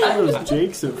that? I thought it was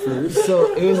Jake's at first.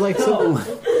 So it was like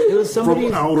it was somebody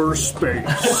from outer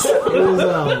space. It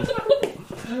was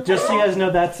Just so you guys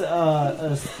know, that's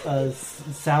a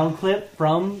sound clip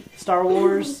from Star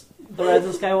Wars: The Rise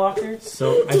of Skywalker.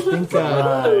 So I think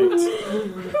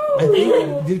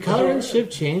did Kylo Ren's ship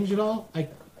change at all? I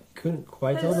couldn't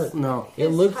quite tell, but no, it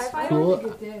looks I cool. don't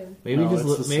think it did. Maybe No, it's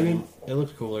the maybe same. it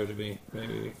looked cooler to me.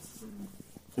 Maybe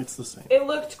it's the same. It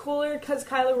looked cooler because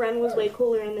Kylo Ren was way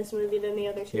cooler in this movie than the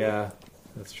other two. Yeah,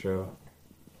 that's true.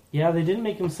 Yeah, they didn't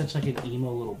make him such like an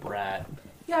emo little brat.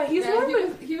 Yeah, he's Yeah, more.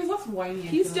 he was less whiny.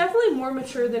 He's definitely more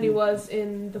mature than he was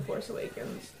in The Force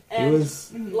Awakens. And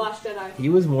was- Last Jedi. He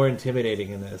was more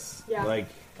intimidating in this. Yeah. Like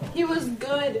He was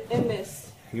good in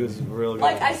this. he was real good.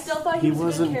 Like I still thought he, He was a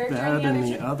wasn't good character bad in in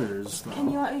the the other two. others. Though.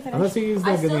 Can you let me finish? I'm not saying he's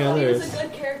I not good still in the thought he was others. a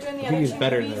good character in the I think other he's two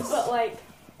better in movies, this. but like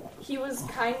he was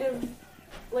kind of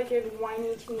like a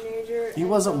whiny teenager. He and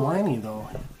wasn't so, like, whiny though.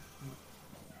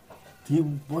 He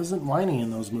wasn't whiny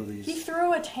in those movies. He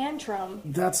threw a tantrum.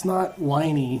 That's not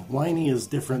whiny. Whiny is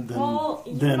different than Well,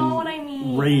 you than know what I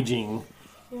mean. raging.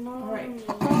 You know what I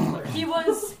mean? He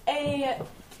was a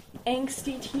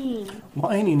angsty teen.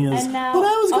 Whining is. And now- but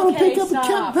I was going to okay, pick up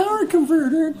stop. a power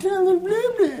converter and tell them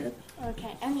blah blah.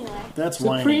 Okay, anyway. That's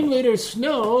Supreme whiny. Leader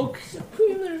Snoke.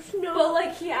 But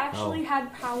like he actually Oh.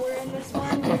 had power in this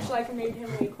one, which like made him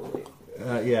way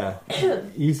cooler. Yeah,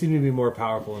 you seem to be more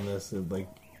powerful in this. And, like,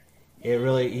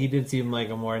 he did seem like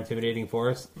a more intimidating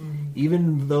force.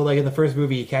 Even though, like in the first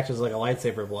movie, he catches like a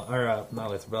lightsaber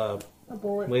not lightsaber, A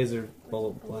bullet. laser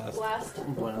bullet blast. Blaster.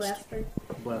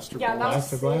 Blaster Yeah, bolt. that was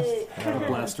Blaster blast? sick.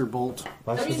 Blaster bolt.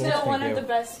 Blaster That was bolt, still one thank of you. the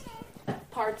best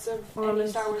parts of any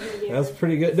Star Wars movie. That's ever.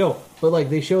 pretty good. No, but like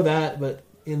they show that, but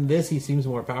in this he seems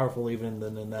more powerful even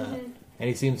than in that, Mhm. and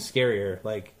he seems scarier.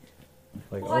 Like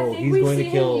Well, I think he's we going see to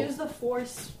kill. him use the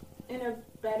Force in a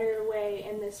better way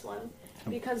in this one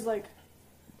because like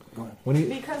When he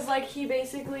because like he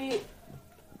basically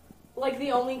like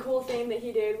the only cool thing that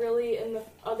he did really in the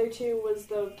other two was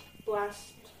the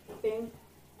blast thing,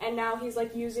 and now he's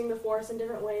like using the Force in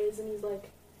different ways, and he's like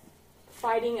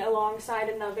fighting alongside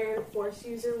another Force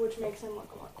user, which makes him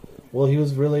look a lot cooler. Well, he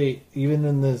was really even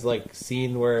in this like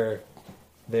scene where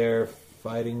they're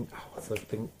fighting. What's the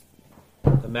thing?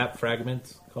 The map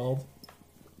fragment called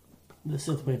The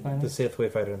Sith Wayfinder. the Sith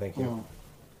Wayfinder. Thank you.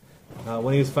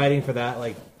 When he was fighting for that,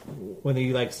 like when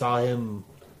he like saw him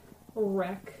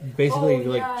Wreck. basically Oh,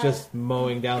 like yeah. just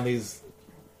mowing down these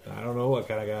I don't know what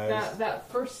kind of guys. That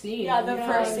first scene. Yeah, the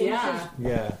first scene.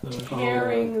 Yeah.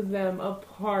 Tearing them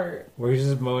apart. Where he's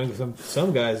just mowing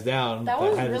some guys down. That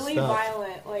was had his really stuff.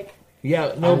 violent. Like.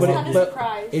 Yeah, no, but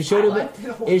it showed him.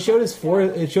 It showed his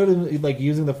force. It showed him like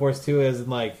using the force too, as in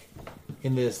like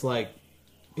in this like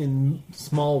in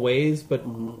small ways, but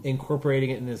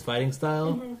incorporating it in his fighting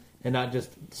style, and not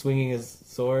just swinging his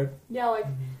sword. Yeah, like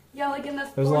in the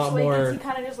There's a lot Force more- Awakens, he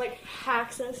kind of just like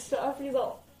hacks and stuff. He's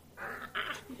all,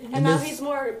 and now he's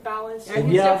more balanced.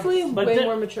 And he's definitely way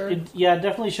more mature. It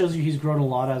definitely shows you he's grown a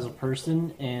lot as a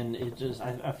person, and it just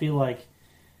I feel like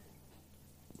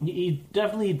he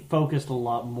definitely focused a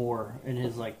lot more in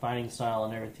his like fighting style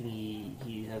and everything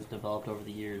he has developed over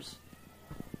the years,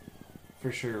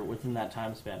 for sure within that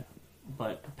time span.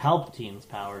 But Palpatine's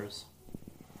powers.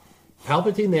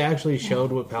 Palpatine, they actually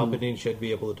showed what Palpatine should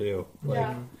be able to do.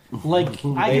 Like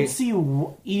I can see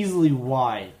easily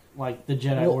why like the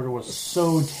Jedi Order was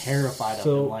so terrified of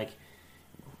him. Like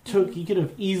he could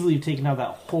have easily taken out that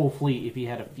whole fleet if he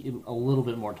had a little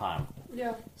bit more time.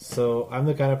 Yeah. So I'm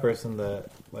the kind of person that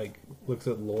like looks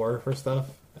at lore for stuff,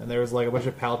 and there was like a bunch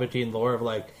of Palpatine lore of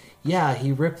like, yeah,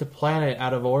 he ripped a planet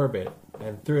out of orbit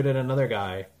and threw it at another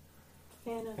guy.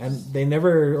 Thanos. And they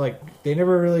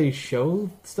never really show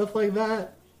stuff like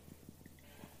that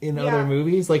in other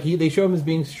movies. Like they show him as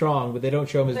being strong, but they don't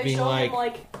show him as being like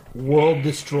world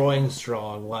destroying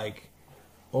strong. Like,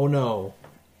 oh no,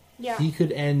 he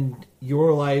could end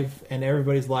your life and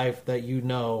everybody's life that you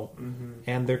know,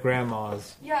 and their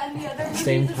grandmas. Yeah, and the other at the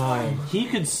same time. He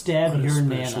could stab your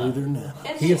nana.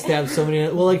 He could stab so many.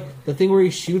 Well, like the thing where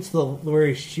he shoots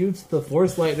the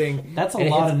force lightning. That's a and it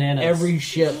lot hits of nanas. Every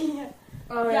ship.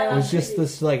 Oh, yeah, It's just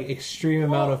this like extreme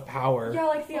amount of power. Yeah,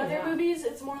 like the other movies,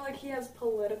 it's more like he has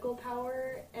political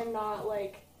power and not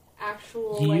like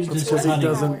actual. He like, because he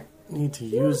doesn't need to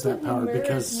use that power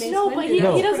because No, but he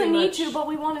doesn't need to. But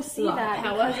we want to see that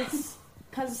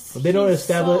because They don't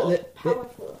establish.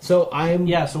 So I'm.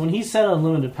 Yeah, so when he said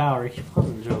unlimited power, he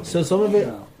wasn't joking. So some of it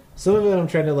I'm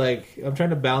trying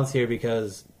to balance here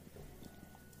because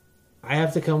I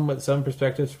have to come with some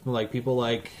perspectives from like people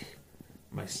like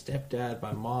my stepdad,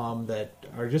 my mom that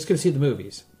are just going to see the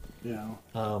movies. Yeah.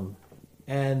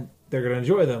 And they're going to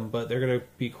enjoy them, but they're going to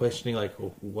be questioning like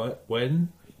what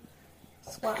when.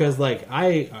 Because like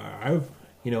I've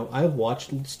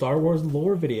watched Star Wars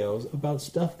lore videos about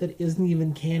stuff that isn't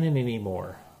even canon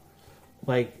anymore.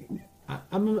 Like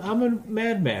I'm a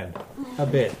madman a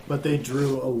bit. But they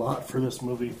drew a lot for this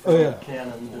movie from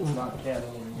canon that's not canon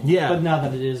anymore. Yeah. But now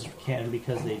that it is canon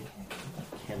because they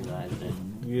canonized it.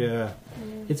 Yeah.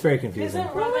 It's very confusing.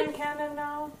 Isn't Revan canon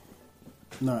now?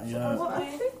 Not yet. Well, I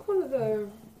think one of the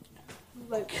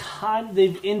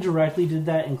They've indirectly did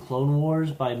that in Clone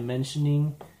Wars by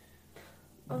mentioning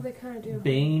they kind of do.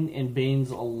 Bane, and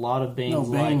Bane's a lot of Bane's. No,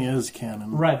 Bane is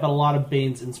canon. Right, but a lot of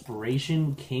Bane's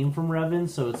inspiration came from Revan,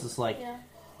 so it's just like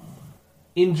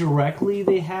indirectly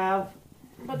they have.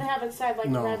 But they haven't said like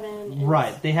Revan. Is,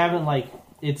 right, they haven't like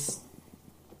it's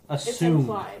assumed. It's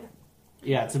implied.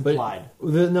 Yeah, it's implied.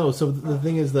 So the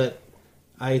thing is that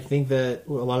I think that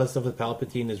a lot of stuff with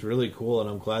Palpatine is really cool, and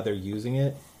I'm glad they're using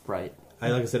it. Right.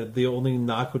 Like I said, the only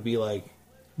knock would be like.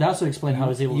 That also explain how he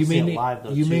was able to stay alive, though.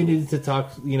 You may need to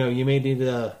talk. You may need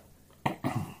to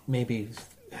maybe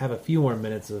have a few more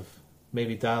minutes of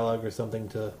maybe dialogue or something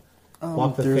to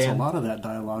walk the There's fan. a lot of that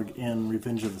dialogue in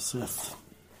Revenge of the Sith.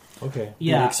 Okay.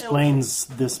 Yeah. It explains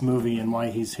this movie and why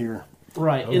he's here.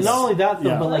 Right, and not only that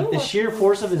though, but like the sheer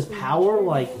force of his power,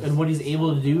 like and what he's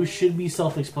able to do, should be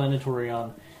self-explanatory.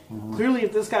 On clearly,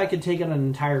 if this guy could take out an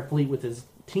entire fleet with his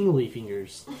tingly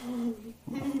fingers,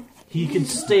 he could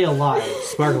stay alive.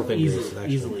 Sparkle fingers,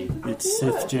 easily. It's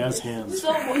Sith jazz hands.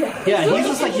 Yeah, he's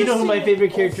just like, you know who my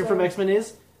favorite character from X-Men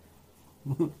is?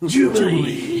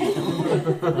 Jubilee.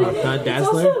 Not It's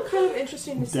Dazzler. also kind of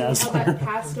interesting to see how that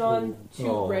passed on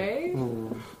to Rey.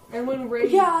 And when Rey,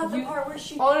 the part where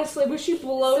she honestly, when she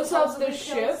blows up the supposedly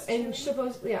ship and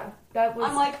that was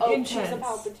I'm like, oh, intense. she's a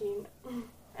Palpatine.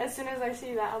 As soon as I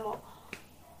see that, I'm all,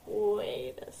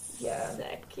 wait a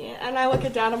second, and I look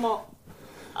at Dad, I'm all,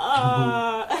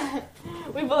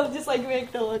 we both just like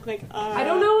make the look like. I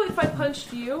don't know if I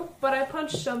punched you, but I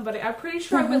punched somebody. I'm pretty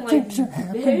sure I went like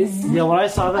this. Yeah, when I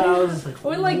saw that, I was like, I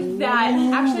went like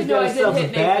that. Actually, no, I didn't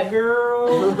hit bad Nathan.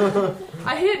 girl.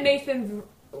 I hit Nathan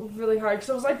really hard because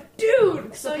I was like,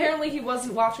 dude. So apparently he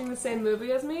wasn't watching the same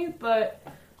movie as me, but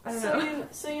I don't know.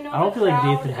 So you know. I don't feel like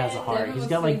Nathan has a heart. He's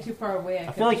got like too far away.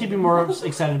 I feel like he'd be more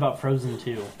excited about Frozen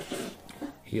 2.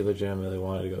 He legitimately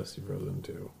wanted to go see Frozen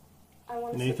 2. I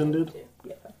want to Nathan did?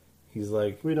 He's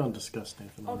like, we don't discuss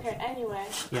Nathan. Okay, anyway.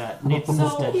 Yeah, Nathan so,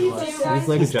 is dead do to us. you guys, He's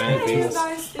like a giant what do you penis.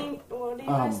 guys think? What do you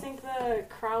guys think the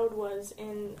crowd was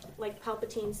in like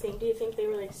Palpatine's thing? Do you think they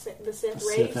were like the Sith race? Sith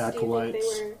Do you think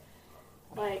acolytes. they were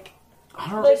like? I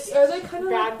don't- Like, are they kind of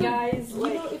bad like guys? You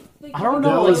Like, know, if they I don't could know,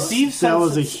 be like, ghosts? Steve That said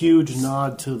was a some- huge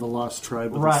nod to the Lost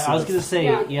Tribe of Right, the I was Sith. gonna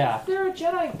say, yeah. If they're a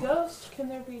Jedi ghost, can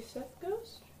there be Sith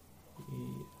ghosts?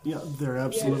 Yeah, there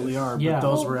absolutely are, but Yeah.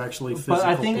 those were actually physical But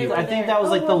I think people. that was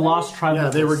like the Lost Tribe. Yeah,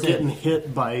 of they the were Sith. getting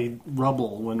hit by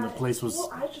rubble when the place was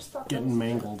Well, I just thought that getting was-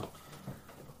 mangled.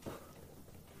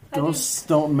 I Ghosts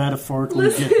don't metaphorically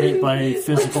Listen. get hit by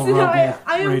physical Listen, rubble,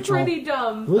 I am Rachel. pretty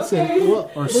dumb. Listen, okay?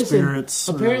 well, Or listen, spirits,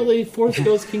 or- Apparently, Force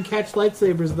ghosts can catch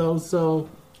lightsabers, though. So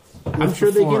I'm With sure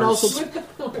the they can Force. also.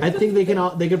 I think they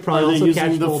can. They could probably Are they also using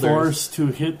catch the boulders. Force to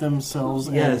hit themselves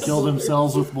and Yes. kill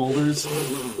themselves with boulders?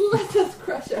 Let us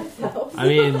crush ourselves. I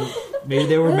mean, maybe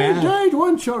they were I mad. died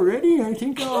once already. I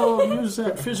think I'll use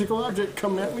that physical object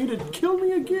coming at me to kill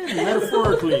me again,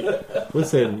 metaphorically.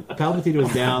 Listen, Palpatine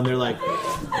was down. They're like,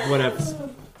 whatever.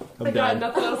 I'm I got done.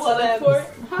 nothing else to live for.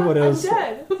 Huh? What else? I'm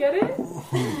dead. Get it?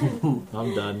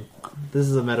 I'm done. This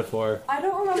is a metaphor. I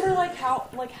don't remember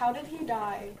how did he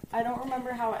die? I don't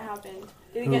remember how it happened.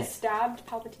 Did he Who? get stabbed,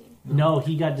 Palpatine? No,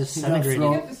 he got disintegrated. He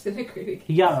got disintegrated.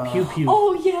 He got pew pew.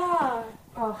 Oh yeah.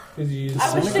 Oh. Because he used,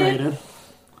 I wish they- Disintegrated.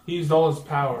 he used all his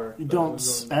power. You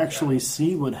don't actually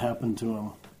see what happened to him.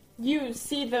 You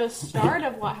see the start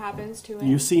of what happens to him.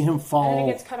 You see him And then fall.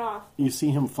 he gets cut off. You see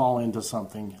him fall into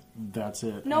something. That's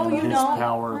it. No, And you his don't.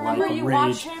 power, Remember, like you rage.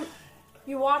 watch him.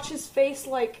 You watch his face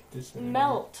like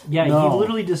melt. Yeah, No. he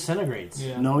literally disintegrates.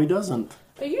 No, he doesn't.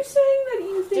 Are you saying that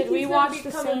you think Did we he's watch gonna be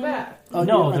the coming same- back? Oh,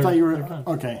 No, I they're- thought you were they're done.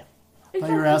 okay. I In thought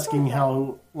you were fact, asking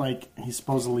how, like, he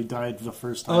supposedly died the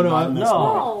first time. Oh, no, not in this movie.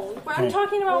 No, but I'm Okay.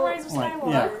 talking about Rise of Like,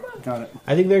 Skywalker. yeah, got it.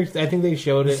 I think they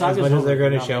showed it as Saga's much as over, they're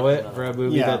going to not show making it that for a up.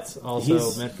 movie Yeah. that's also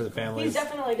He's- meant for the He's families.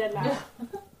 definitely dead now.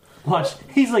 Watch,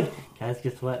 he's like, guys,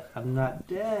 guess what? I'm not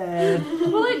dead.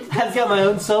 Well, like, I've got my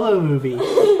own solo movie.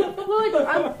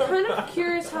 I'm kind of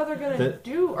curious how they're gonna The-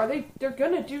 do. They're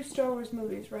gonna do Star Wars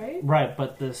movies, right? Right,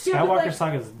 but the Yeah, Skywalker but, like,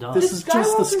 Saga's done. This is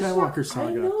just the Skywalker Skywalker saga.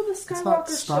 I know the It's not Skywalker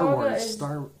Star saga Wars. is-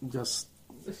 Just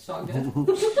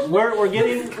we're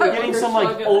getting some like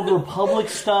Saga. old Republic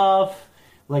stuff.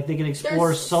 Like they can explore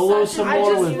There's Solo such- some I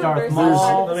more just with knew Darth there's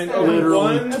Maul. I mean,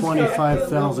 literally Obi-Wan?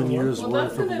 25,000 years Well, worth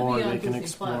that's of gonna lore be on they can Disney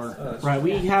explore. Plus. Right,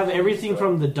 we have everything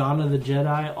from the Dawn of the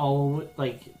Jedi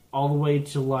all the way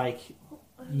to like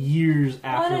years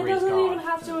Well, after and it Rey's doesn't gone. even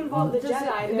have to involve the Does it-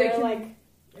 Jedi. they They're can- like,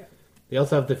 They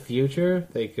also have the future.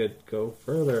 They could go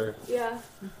further. yeah.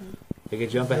 They could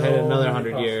jump ahead another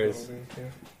 100 years.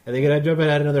 And they could jump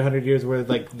ahead another 100 years where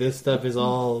like this stuff is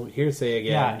all hearsay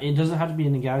Yeah, again. it doesn't have to be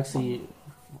in a galaxy,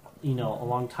 a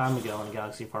long time ago in a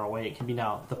galaxy far away. It can be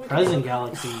now the present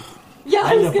galaxy, Yeah, I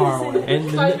kind was of gonna far say away. that. And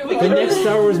the next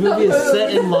Star Wars movie is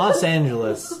set in Los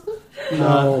Angeles.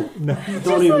 No,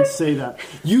 don't even say that.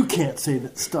 You can't say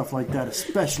that stuff like that,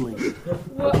 especially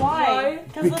Why?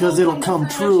 because it'll come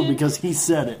true because he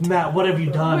said it. Matt, what have you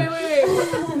done?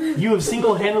 Wait. You have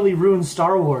single-handedly ruined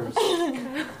Star Wars.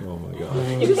 Oh my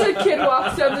god. Just a kid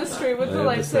walks down the street with the I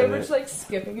understand lightsaber, it. just like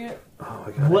skipping it. Oh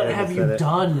my god. What have you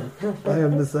done? I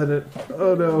haven't decided.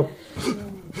 Oh no.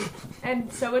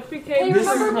 And so it became. This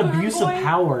is remember an Broom abuse Boy? of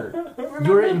power. Remember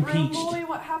You're Broom impeached. Boy?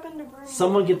 What happened to Broom Boy?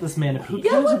 Someone get this man a Who peach.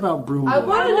 cares about Broom I Boy?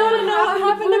 want to know what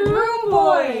happened to Broom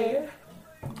Boy.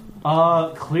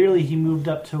 Clearly he moved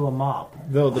up to a mop.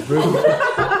 No, the broom.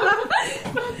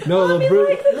 No, the broom.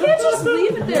 Like, they can't just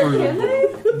leave it there, can they?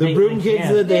 The broom they kids.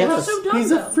 can't. They have That's so dumb.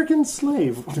 He's a though. freaking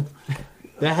slave.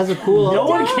 that has a cool. No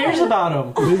one cares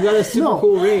about him. He's got a super No.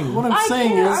 cool ring. What I'm I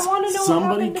saying care. I is, wanna know what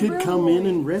somebody happened to could Broom come Boy. in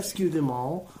and rescue them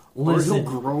all, or Listen, he'll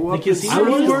grow the up. casino I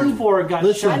he wanna- worked for got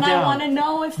Listen. shut And I want to down.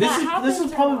 know if This that is happens. this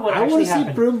is probably what I actually want to see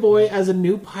happened. Broom Boy as a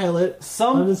new pilot on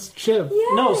Some his ship.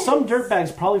 some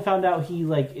dirtbags probably found out he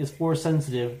is force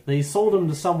sensitive. They sold him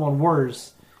to someone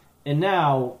worse, and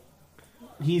now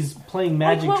he's playing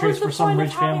magic what tricks was the for some point rich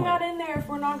of having family that in there if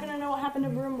we're not going to know what happened to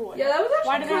Broom Boy? Yeah, that was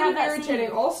Why actually do they kind have of that scene?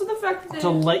 irritating. Also, the fact that they to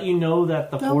let you know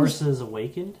that the That force is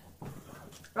awakened.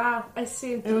 I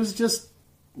see. It was just.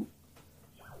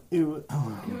 It was,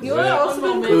 You know what also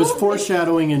been it was cool?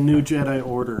 foreshadowing a new Jedi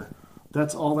Order.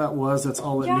 That's all that was. That's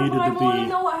all it Yeah, needed but I to want to be.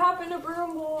 know what happened to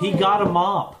Broom Boy. He got a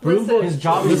mop. Broom Boy. His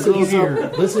job is He grows easier.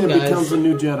 up Listen, and guys. becomes a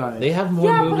new Jedi. They have more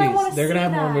Yeah, but I movies. wanna They're gonna see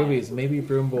have more that. movies. Maybe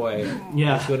Broom Boy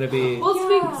Yeah. is gonna be Well,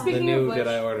 the speaking new of which,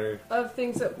 Jedi Order. of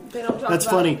things that they don't talk That's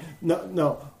about. funny.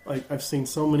 No. I've seen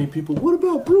so many people. What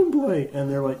about Broom Boy?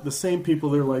 And they're like the same people.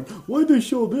 They're like, why'd they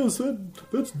show this?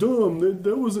 That's dumb.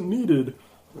 That wasn't needed.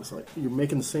 It's like you're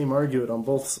making the same argument on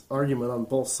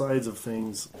both sides of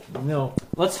things. No.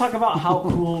 Let's talk about how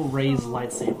cool Rey's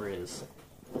lightsaber is.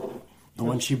 The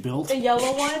one she built? The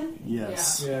yellow one?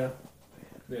 Yes. Yeah.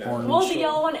 Orange. Well, the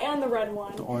yellow one and the red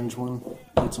one. The orange one.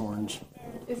 It's orange.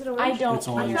 Is it orange? I don't. It's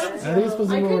orange. I think it's supposed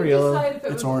to be more yellow.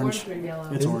 It's orange.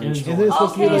 It's orange. Isn't it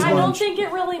supposed to be Okay, like I don't orange? think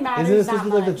it really Isn't it matters supposed that to be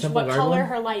like the much Temple what Guard color one?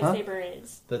 her lightsaber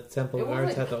is. The Temple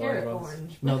Guards had the orange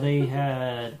ones. No, they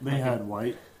had. They had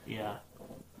white. Yeah.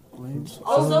 Blades.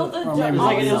 Also, the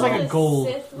maybe it was like a the gold.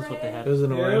 Sith Is what they had. It was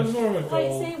an Yeah, it orange. was more of a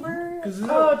gold. lightsaber.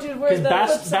 Oh, dude, where's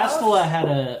Because the Bastila had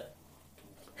a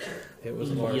It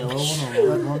was an orange. yellow one or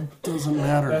red one. Doesn't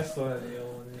matter. That's the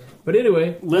yellow one. Yeah. But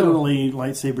anyway, Literally,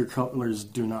 lightsaber colors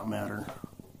do not matter.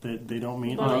 They don't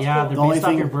mean. Yeah, they're the only based off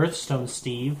thing. your birthstone,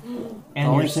 Steve, the and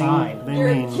only your thing sign. they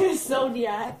Your, mean your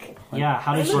zodiac. Yeah,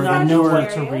 how does Isn't she that know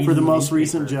hilarious? what to read? for the in most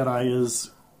newspaper? recent Jedi is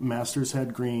Masters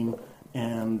had green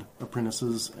and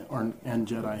apprentices and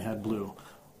Jedi had blue.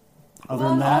 Other Well,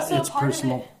 than that, also it's part of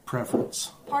personal it-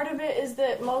 preference. Part of it is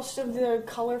that most of the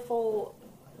colorful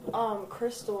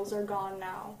crystals are gone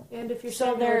now. And if you're So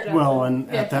saying they're- rejected- Well, and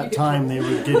Yeah, at you that get time, trouble.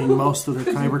 they were getting most of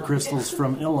their kyber crystals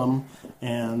from Ilum,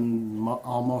 and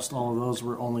almost all of those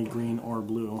were only green or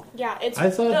blue. Yeah, it's I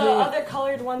saw the a thing- other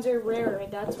colored ones are rarer.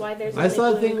 That's why there's. I only saw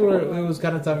a blue thing and where green. it was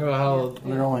kind of talking about how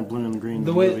They're only blue and green in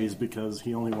The the way- movies because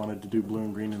he only wanted to do blue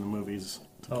and green in the movies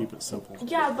to keep it simple.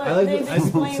 Yeah, but I like they've the-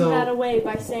 explained so- that away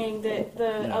by saying that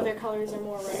the Yeah. other colors are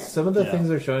more rare. some of the Yeah. things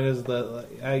they're showing is that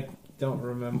like, I don't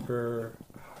remember.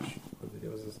 What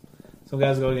video was this? Some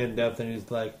guy's going in depth and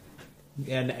he's like,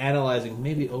 and analyzing,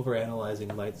 maybe over analyzing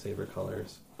lightsaber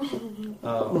colors.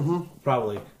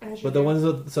 Probably. But the ones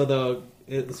with,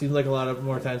 it seems like a lot of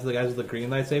more times the guys with the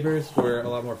green lightsabers were a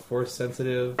lot more force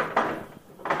sensitive.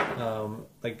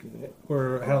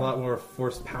 Had a lot more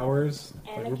force powers.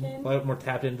 Like, Anakin a lot more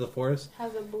tapped into the force.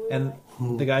 has a blue, And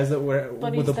the guys that were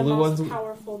but with he's the blue most ones,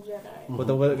 powerful Jedi. but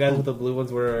the guys with the blue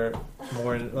ones were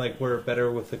more were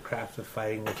better with the craft of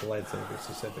fighting with the lightsaber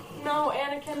specifically. No,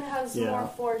 Anakin has Yeah. more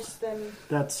force than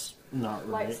That's not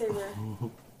right. lightsaber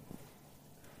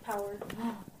power.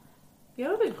 You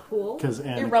know what'd be cool? Because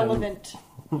Anakin Irrelevant.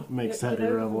 makes You that know,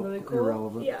 irrelevant. really cool?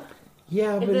 Irrelevant. Yeah.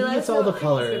 Yeah, If but they he let gets us all know the what he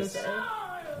was colors. gonna say.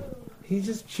 He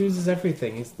just chooses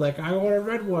everything. He's like, I want a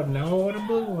red one, now I want a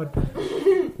blue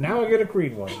one, now I get a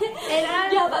green one.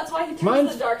 Yeah, that's why he turns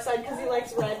Mine's- to the dark side because he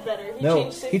likes red better. He No,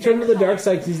 changed his he turned to the favorite dark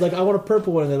side because he's like, I want a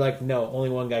purple one, and they're like, no, only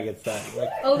one guy gets that. Like,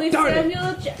 Only darn it.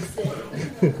 Samuel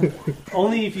Jackson.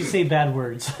 Only if you say bad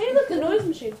words. Hey, look, the noise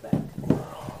machine's back.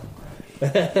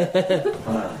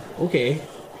 Okay.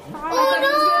 I thought he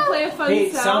was gonna play a fun Hey,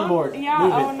 sound. soundboard. Yeah,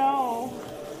 Move it. oh no.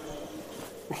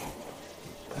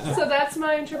 So that's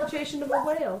my interpretation of a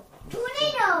whale.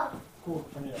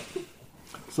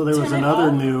 So there was Turn it another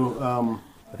off. new,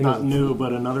 think not it was- new,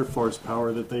 but another force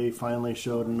power that they finally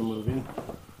showed in the movie.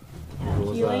 What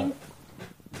was Healing?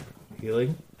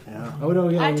 Healing? that? Yeah. Oh, no,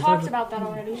 yeah. I we talked about that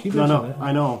already. She No, mentioned no, it.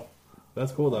 I know.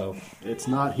 That's cool, though. It's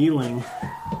not healing.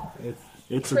 It's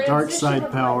It's a dark Transition side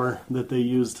of power that they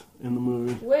used in the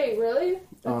movie. Wait, really?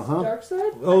 That's Uh-huh. dark side?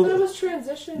 Oh. I thought it was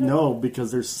transition. No,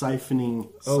 because they're siphoning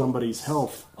somebody's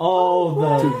health.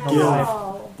 Oh, To the give.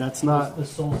 life. That's not The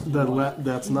soul's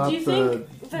that's not Do you the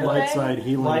think that light Rey- side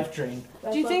healing. life drain.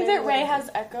 That's Do you what think they that Rey were. has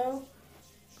echo?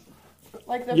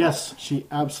 Like the Yes, she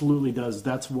absolutely does.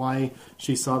 That's why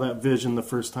she saw that vision the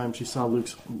first time she saw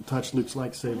touch Luke's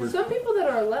lightsaber. Some people that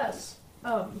are less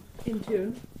in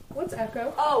tune. What's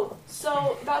echo? Oh,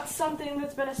 so that's something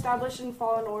that's been established in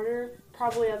Fallen Order.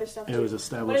 Probably other stuff. It too. was But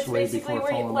established it's way basically before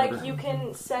where you, Fallen like Order. you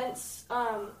can sense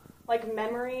like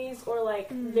memories or like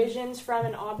visions from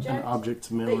an object. An object's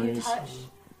that you memories. touch.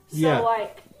 So Yeah.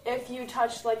 like if you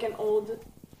touched like an old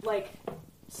like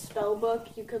spell book,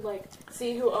 you could like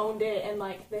see who owned it and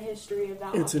like the history of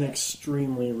that. It's an object.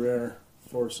 extremely rare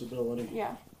force ability.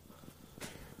 Yeah.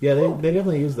 Yeah, they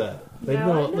definitely use that. They Now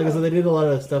did, I like I know. said, they did a lot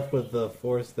of stuff with the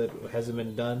Force that hasn't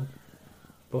been done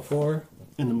before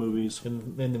In the movies.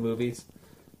 in the movies.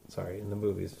 Sorry, in the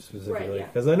movies specifically, Right, yeah.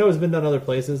 because I know it's been done other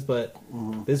places, but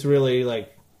this really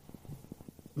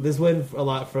this went a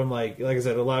lot from like I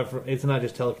said, a lot from. It's not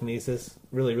just telekinesis,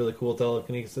 really really cool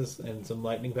telekinesis and some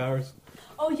lightning powers.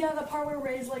 Oh yeah, the part where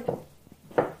Rey's like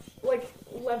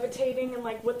levitating and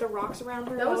like with the rocks around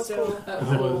her. That was cool.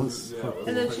 cool.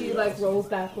 And then she like rolls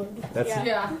backward. That's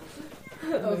Yeah.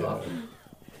 That was awesome.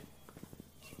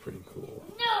 pretty cool.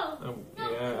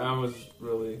 Yeah, I was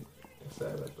really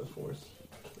excited about the Force.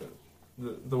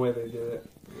 The way they did it.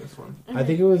 This one. I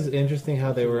think it was interesting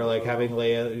how they were like having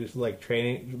Leia who's like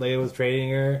training. Leia was training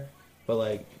her, but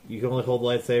like you can only hold the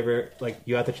lightsaber. Like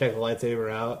you have to check the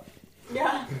lightsaber out.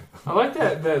 Yeah. I like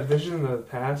that vision of the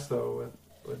past though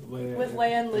with Leia. With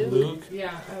Leia and Luke.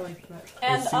 Yeah, I like that.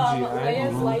 And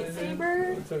Leia's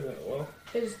lightsaber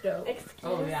is dope.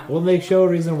 Oh yeah. Well, they show a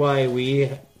reason why we,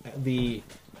 the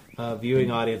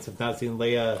viewing audience, have not seen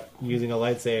Leia using a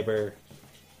lightsaber,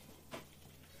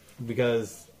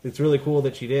 because it's really cool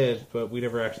that she did, but we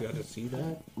never actually got to see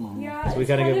that. Yeah, So we it's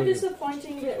kinda kind of give-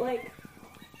 disappointing that, like,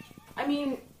 I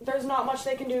mean, there's not much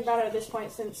they can do about it at this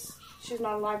point since she's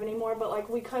not alive anymore, but, like,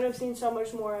 we could have seen so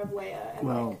much more of Leia and,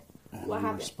 Well, like, and what we were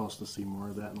happened. supposed to see more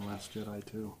of that in Last Jedi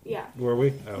too. Yeah. Were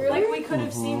we? Oh. Like, we could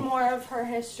have Mhm. seen more of her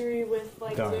history with,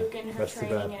 like, Darn. Luke and her That's too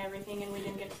training bad. and everything, and we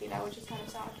didn't get to see that, which is kind of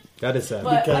sad. That is sad.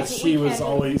 But, Because like, she we was can't-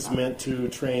 always meant to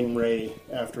train Rey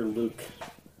after Luke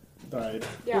died.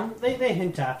 Yeah. They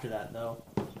hint after that though.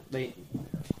 They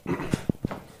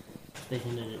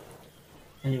hinted it.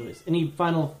 Anyways, any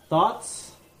final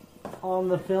thoughts on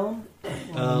the film?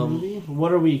 On the movie?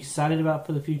 What are we excited about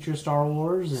for the future of Star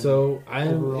Wars? And So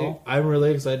overall? I'm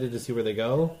really excited to see where they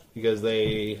go, because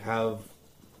they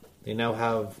now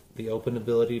have the open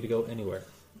ability to go anywhere.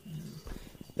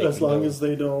 They As can long go- as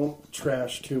they don't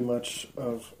trash too much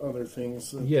of other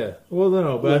things. Yeah. Well,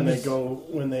 no, but when I'm they just-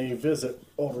 when they visit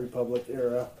Old Republic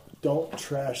era, don't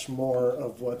trash more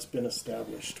of what's been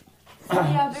established.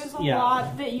 Yeah, there's a Yeah.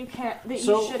 lot that you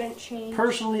shouldn't change.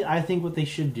 Personally, I think what they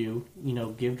should do,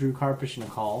 give Drew Karpyshyn a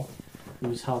call,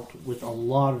 who's helped with a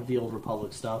lot of the Old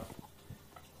Republic stuff.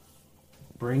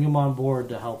 Bring him on board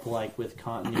to help, like, with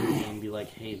continuity and be like,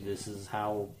 hey, this is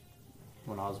how,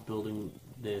 when I was building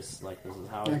this, like, this is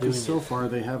how I was doing Because so it. far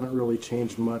they haven't really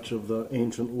changed much of the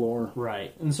ancient lore.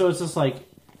 Right. And so it's just like,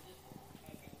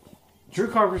 Drew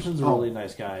Karpyshyn's a really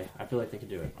nice guy. I feel like they could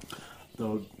do it.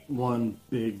 The one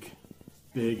big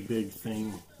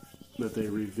thing that they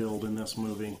revealed in this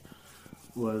movie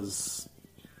was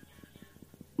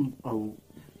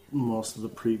most of the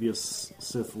previous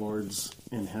Sith Lords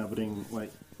inhabiting,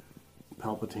 like,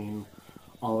 Palpatine,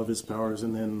 all of his powers,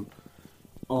 and then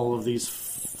all of these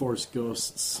Force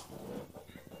ghosts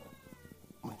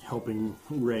helping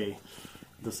Rey.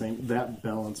 That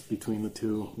balance between the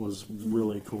two was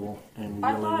really cool and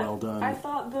really well done. I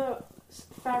thought the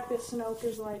fact that Snoke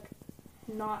is, like,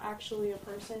 not actually a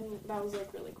person, that was,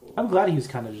 like, really cool. I'm glad he was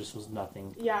kind of just was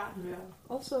nothing. Yeah. Yeah.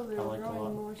 Also, they I were liked it a lot.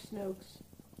 drawing more Snokes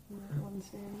in that one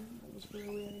scene. That was really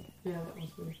weird. Yeah, that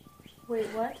was weird. Wait,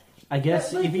 what? I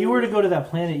guess Like, if you were to go to that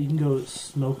planet, you can go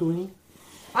smoking.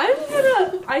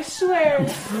 I swear,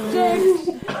 James,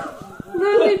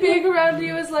 literally being around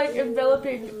you is like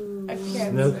enveloping a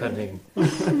cancer. Snoke hunting.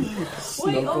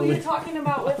 Wait, oh, you're talking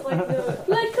about with, like, the...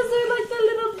 Like, because they're like the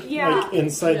little... Yeah. Like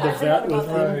inside the vat with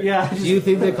him. Yeah. Do you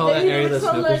think they call that area the They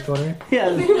Snoker's look corner? Yeah.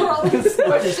 Like,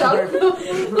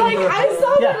 I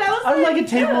saw Yeah, that, I was I would like... like a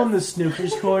table in the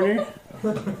snooker's corner.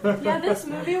 Yeah, this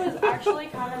movie was actually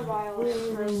kind of violent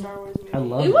for a Star Wars movie. I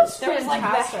love It was There was, like, the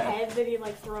fantastic. head that he,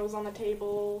 like, throws on the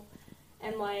table,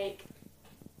 and, like,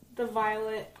 the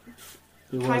violent...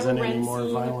 It wasn't Kylo any Ren more scene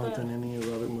with violent the- than any of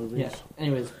the other movies. Yeah.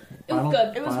 Anyways, It was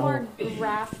good. It was more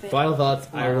graphic. Final thoughts.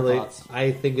 Final thoughts.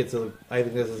 I think this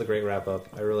is a great wrap up.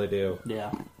 I really do.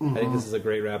 Yeah. I think this is a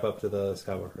great wrap up to the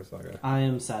Skywalker saga. I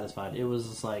am satisfied. It was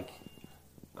just like,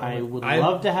 I would I-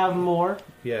 love to have more,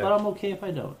 Yeah. but I'm okay if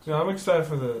I don't. Yeah, I'm excited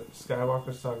for the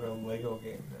Skywalker Saga Lego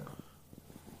game now.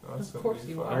 Oh, that's Of gonna course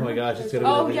be you fun. are. Oh my gosh, it's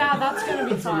gonna Oh, be. yeah, that's gonna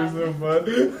be It's gonna fun. be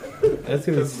so fun. That's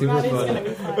gonna be super That is fun. gonna be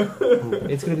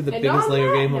fun. It's gonna be the And biggest on Lego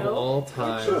that game of note- all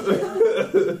time.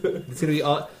 It's gonna be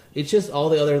all. It's just all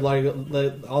the other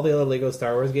Lego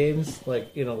Star Wars games,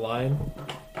 like in a line.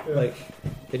 Like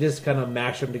they just kind of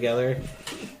mash them together.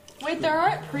 Wait, there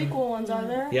aren't prequel ones, are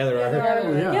there? Yeah, there are.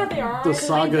 Oh, yeah. Yeah, they are. The I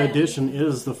Saga played them. Edition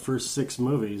is the first 6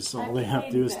 movies. All they have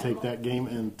to do is played take them. that game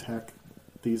and tack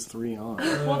these 3 on.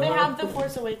 Well, they have the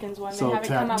Force Awakens one. So they haven't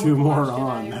come tack out 2 with more Last Jedi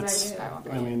on. or That's, Rise of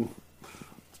Skywalker. I mean,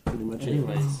 that's pretty much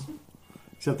Anyways, it.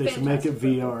 Except they should make it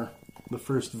VR. The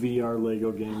first VR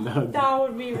Lego game. That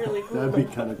would be really cool. That'd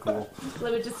be kind of cool.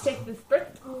 Let me just take this brick.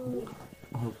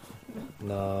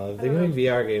 No, they make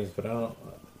VR games, but I don't.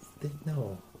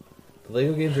 No, the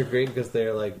Lego games are great because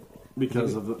they're like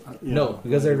Because of the no,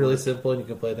 because they're really simple and you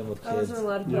can play them with I kids. wasn't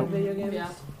allowed to play video games. Yeah.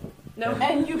 No.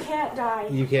 And you can't die.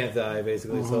 You can't die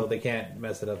basically, so they can't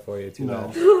mess it up for you too No.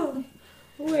 bad.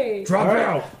 Wait. Drop it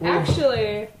out.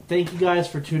 Actually, thank you guys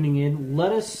for tuning in.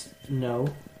 Let us know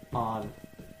on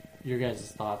your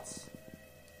guys' thoughts.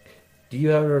 Do you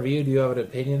have a review? Do you have an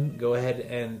opinion? Go ahead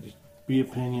and Be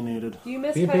opinionated. do you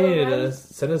miss be Kylo opinionated. Ren?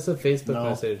 Send us a Facebook No.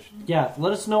 message. Yeah,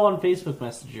 let us know on Facebook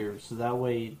Messenger so that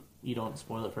way you don't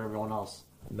spoil it for everyone else.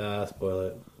 Nah, spoil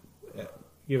it. Yeah.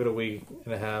 Give it a week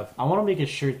and a half. I want to make a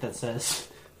shirt that says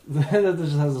that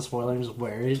just has a spoiler and just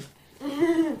wear it.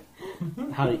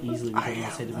 How to easily become the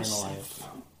Sith of Mandalorian.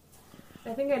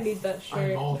 I think I need that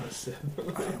shirt.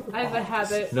 I have a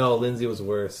habit. No, Lindsay was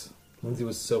worse. Lindsay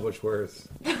was so much worse.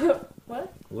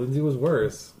 What? Lindsay was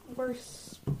worse.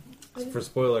 Worse. For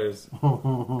spoilers. I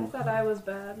thought I was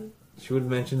bad. She would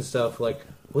mention stuff like,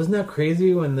 wasn't that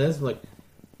crazy when this? I'm like,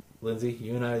 Lindsay,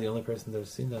 you and I are the only person that's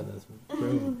seen that in this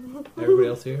room. Everybody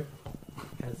else here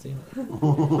hasn't seen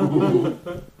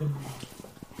it.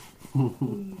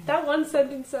 That one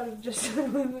sentence sounded just...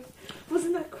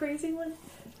 Wasn't that crazy one?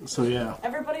 So yeah,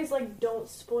 Everybody's like, don't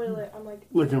spoil it. I'm like,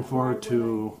 looking forward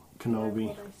to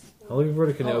Kenobi. I'm looking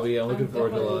forward to Kenobi. I'm looking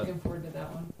forward to a lot. Looking forward to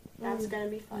that one. that's gonna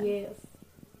be fun. Yes.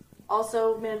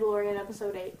 Also, Mandalorian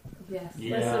episode 8. Yes.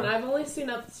 Yeah. Listen, I've only seen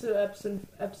up to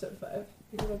episode 5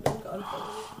 because I've been gone for a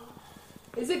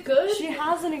minute. Is it good? She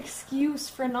has an excuse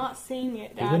for not seeing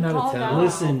it, Dad. Even out of Calm town. down.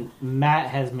 Listen, Matt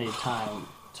has made time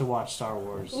to watch Star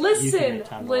Wars. You can Listen, make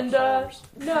time to watch Star Linda. Wars.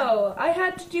 No, I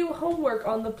had to do homework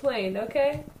on the plane,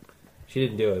 okay? She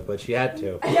didn't do it, but she had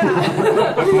to.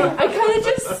 Yeah. I kind of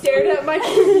just stared at my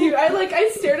computer. I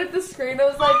stared at the screen. I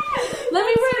was like, let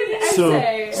me write an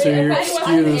essay. So your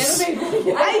excuse.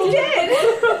 I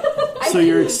did. So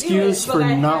your excuse for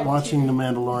not watching The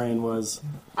Mandalorian was,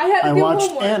 I had to I do watched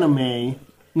homework. anime.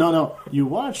 No, you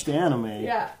watched anime.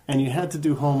 Yeah. And you had to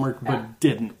do homework, but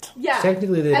didn't. Yeah.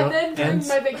 Technically, they don't- And then during and-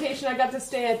 my vacation, I got to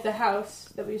stay at the house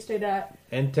that we stayed at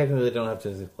And technically, they don't have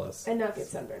Disney Plus. and not get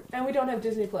sunburned. And we don't have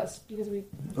Disney Plus because we.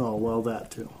 Oh well, that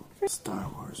too. Star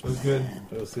Wars. It was good.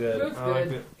 It was good. It was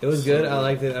good. It was good. I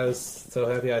liked it. I was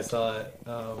so happy I saw it.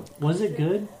 Was it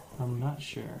good? I'm not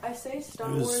sure. I say Star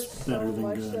It was Wars so better than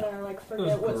much good. that I like It forget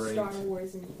was what great. Star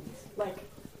Wars means. Like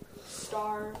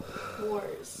Star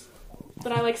Wars.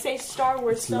 But I like say Star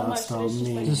Wars It's so lost much that on it's just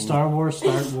me. like Does Star Wars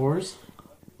start wars?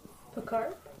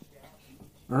 Picard?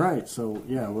 All right, so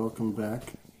yeah, welcome back.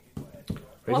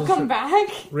 Welcome back.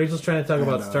 Rachel's trying to talk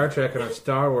about And, Star Trek in our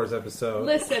Star Wars episode.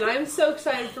 Listen, I'm so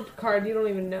excited for Picard. You don't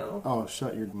even know. Oh,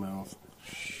 shut your mouth.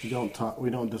 You don't talk. We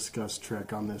don't discuss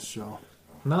Trek on this show.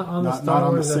 Not on the not, Star not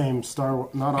on Wars the same Star.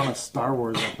 Not on a Star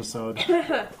Wars episode.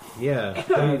 Yeah,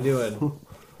 what are you doing?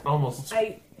 Almost.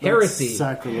 Heresy.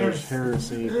 Sacrilege.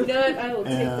 Heresy. You know what? I will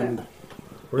take And that.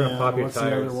 We're gonna pop your what's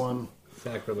tires. the other one?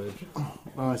 Sacrilege. Oh,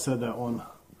 I said that one.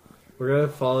 We're gonna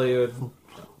follow you.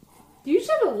 Do you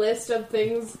just have a list of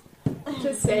things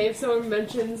to say if someone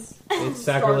mentions It's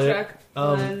Star sacrilege. Trek?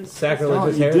 and Sacrilege Oh,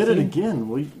 is you heresy. did it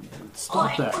again.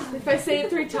 Stop that. If I say it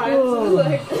 3 times,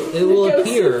 like It will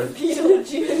appear.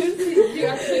 Beetlejuice. You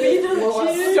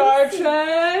actually Star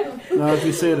Trek. Now, if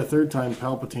you say it a third time,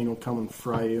 Palpatine will come and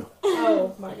fry you.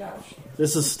 Oh my gosh.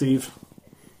 This is Steve.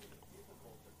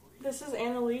 This is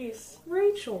Annalise.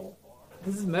 Rachel.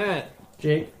 This is Matt.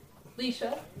 Jake.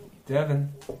 Leisha. Devin.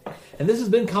 And this has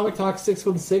been Comic Talk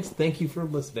 616. Thank you for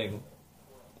listening.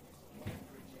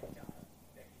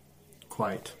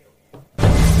 Quite.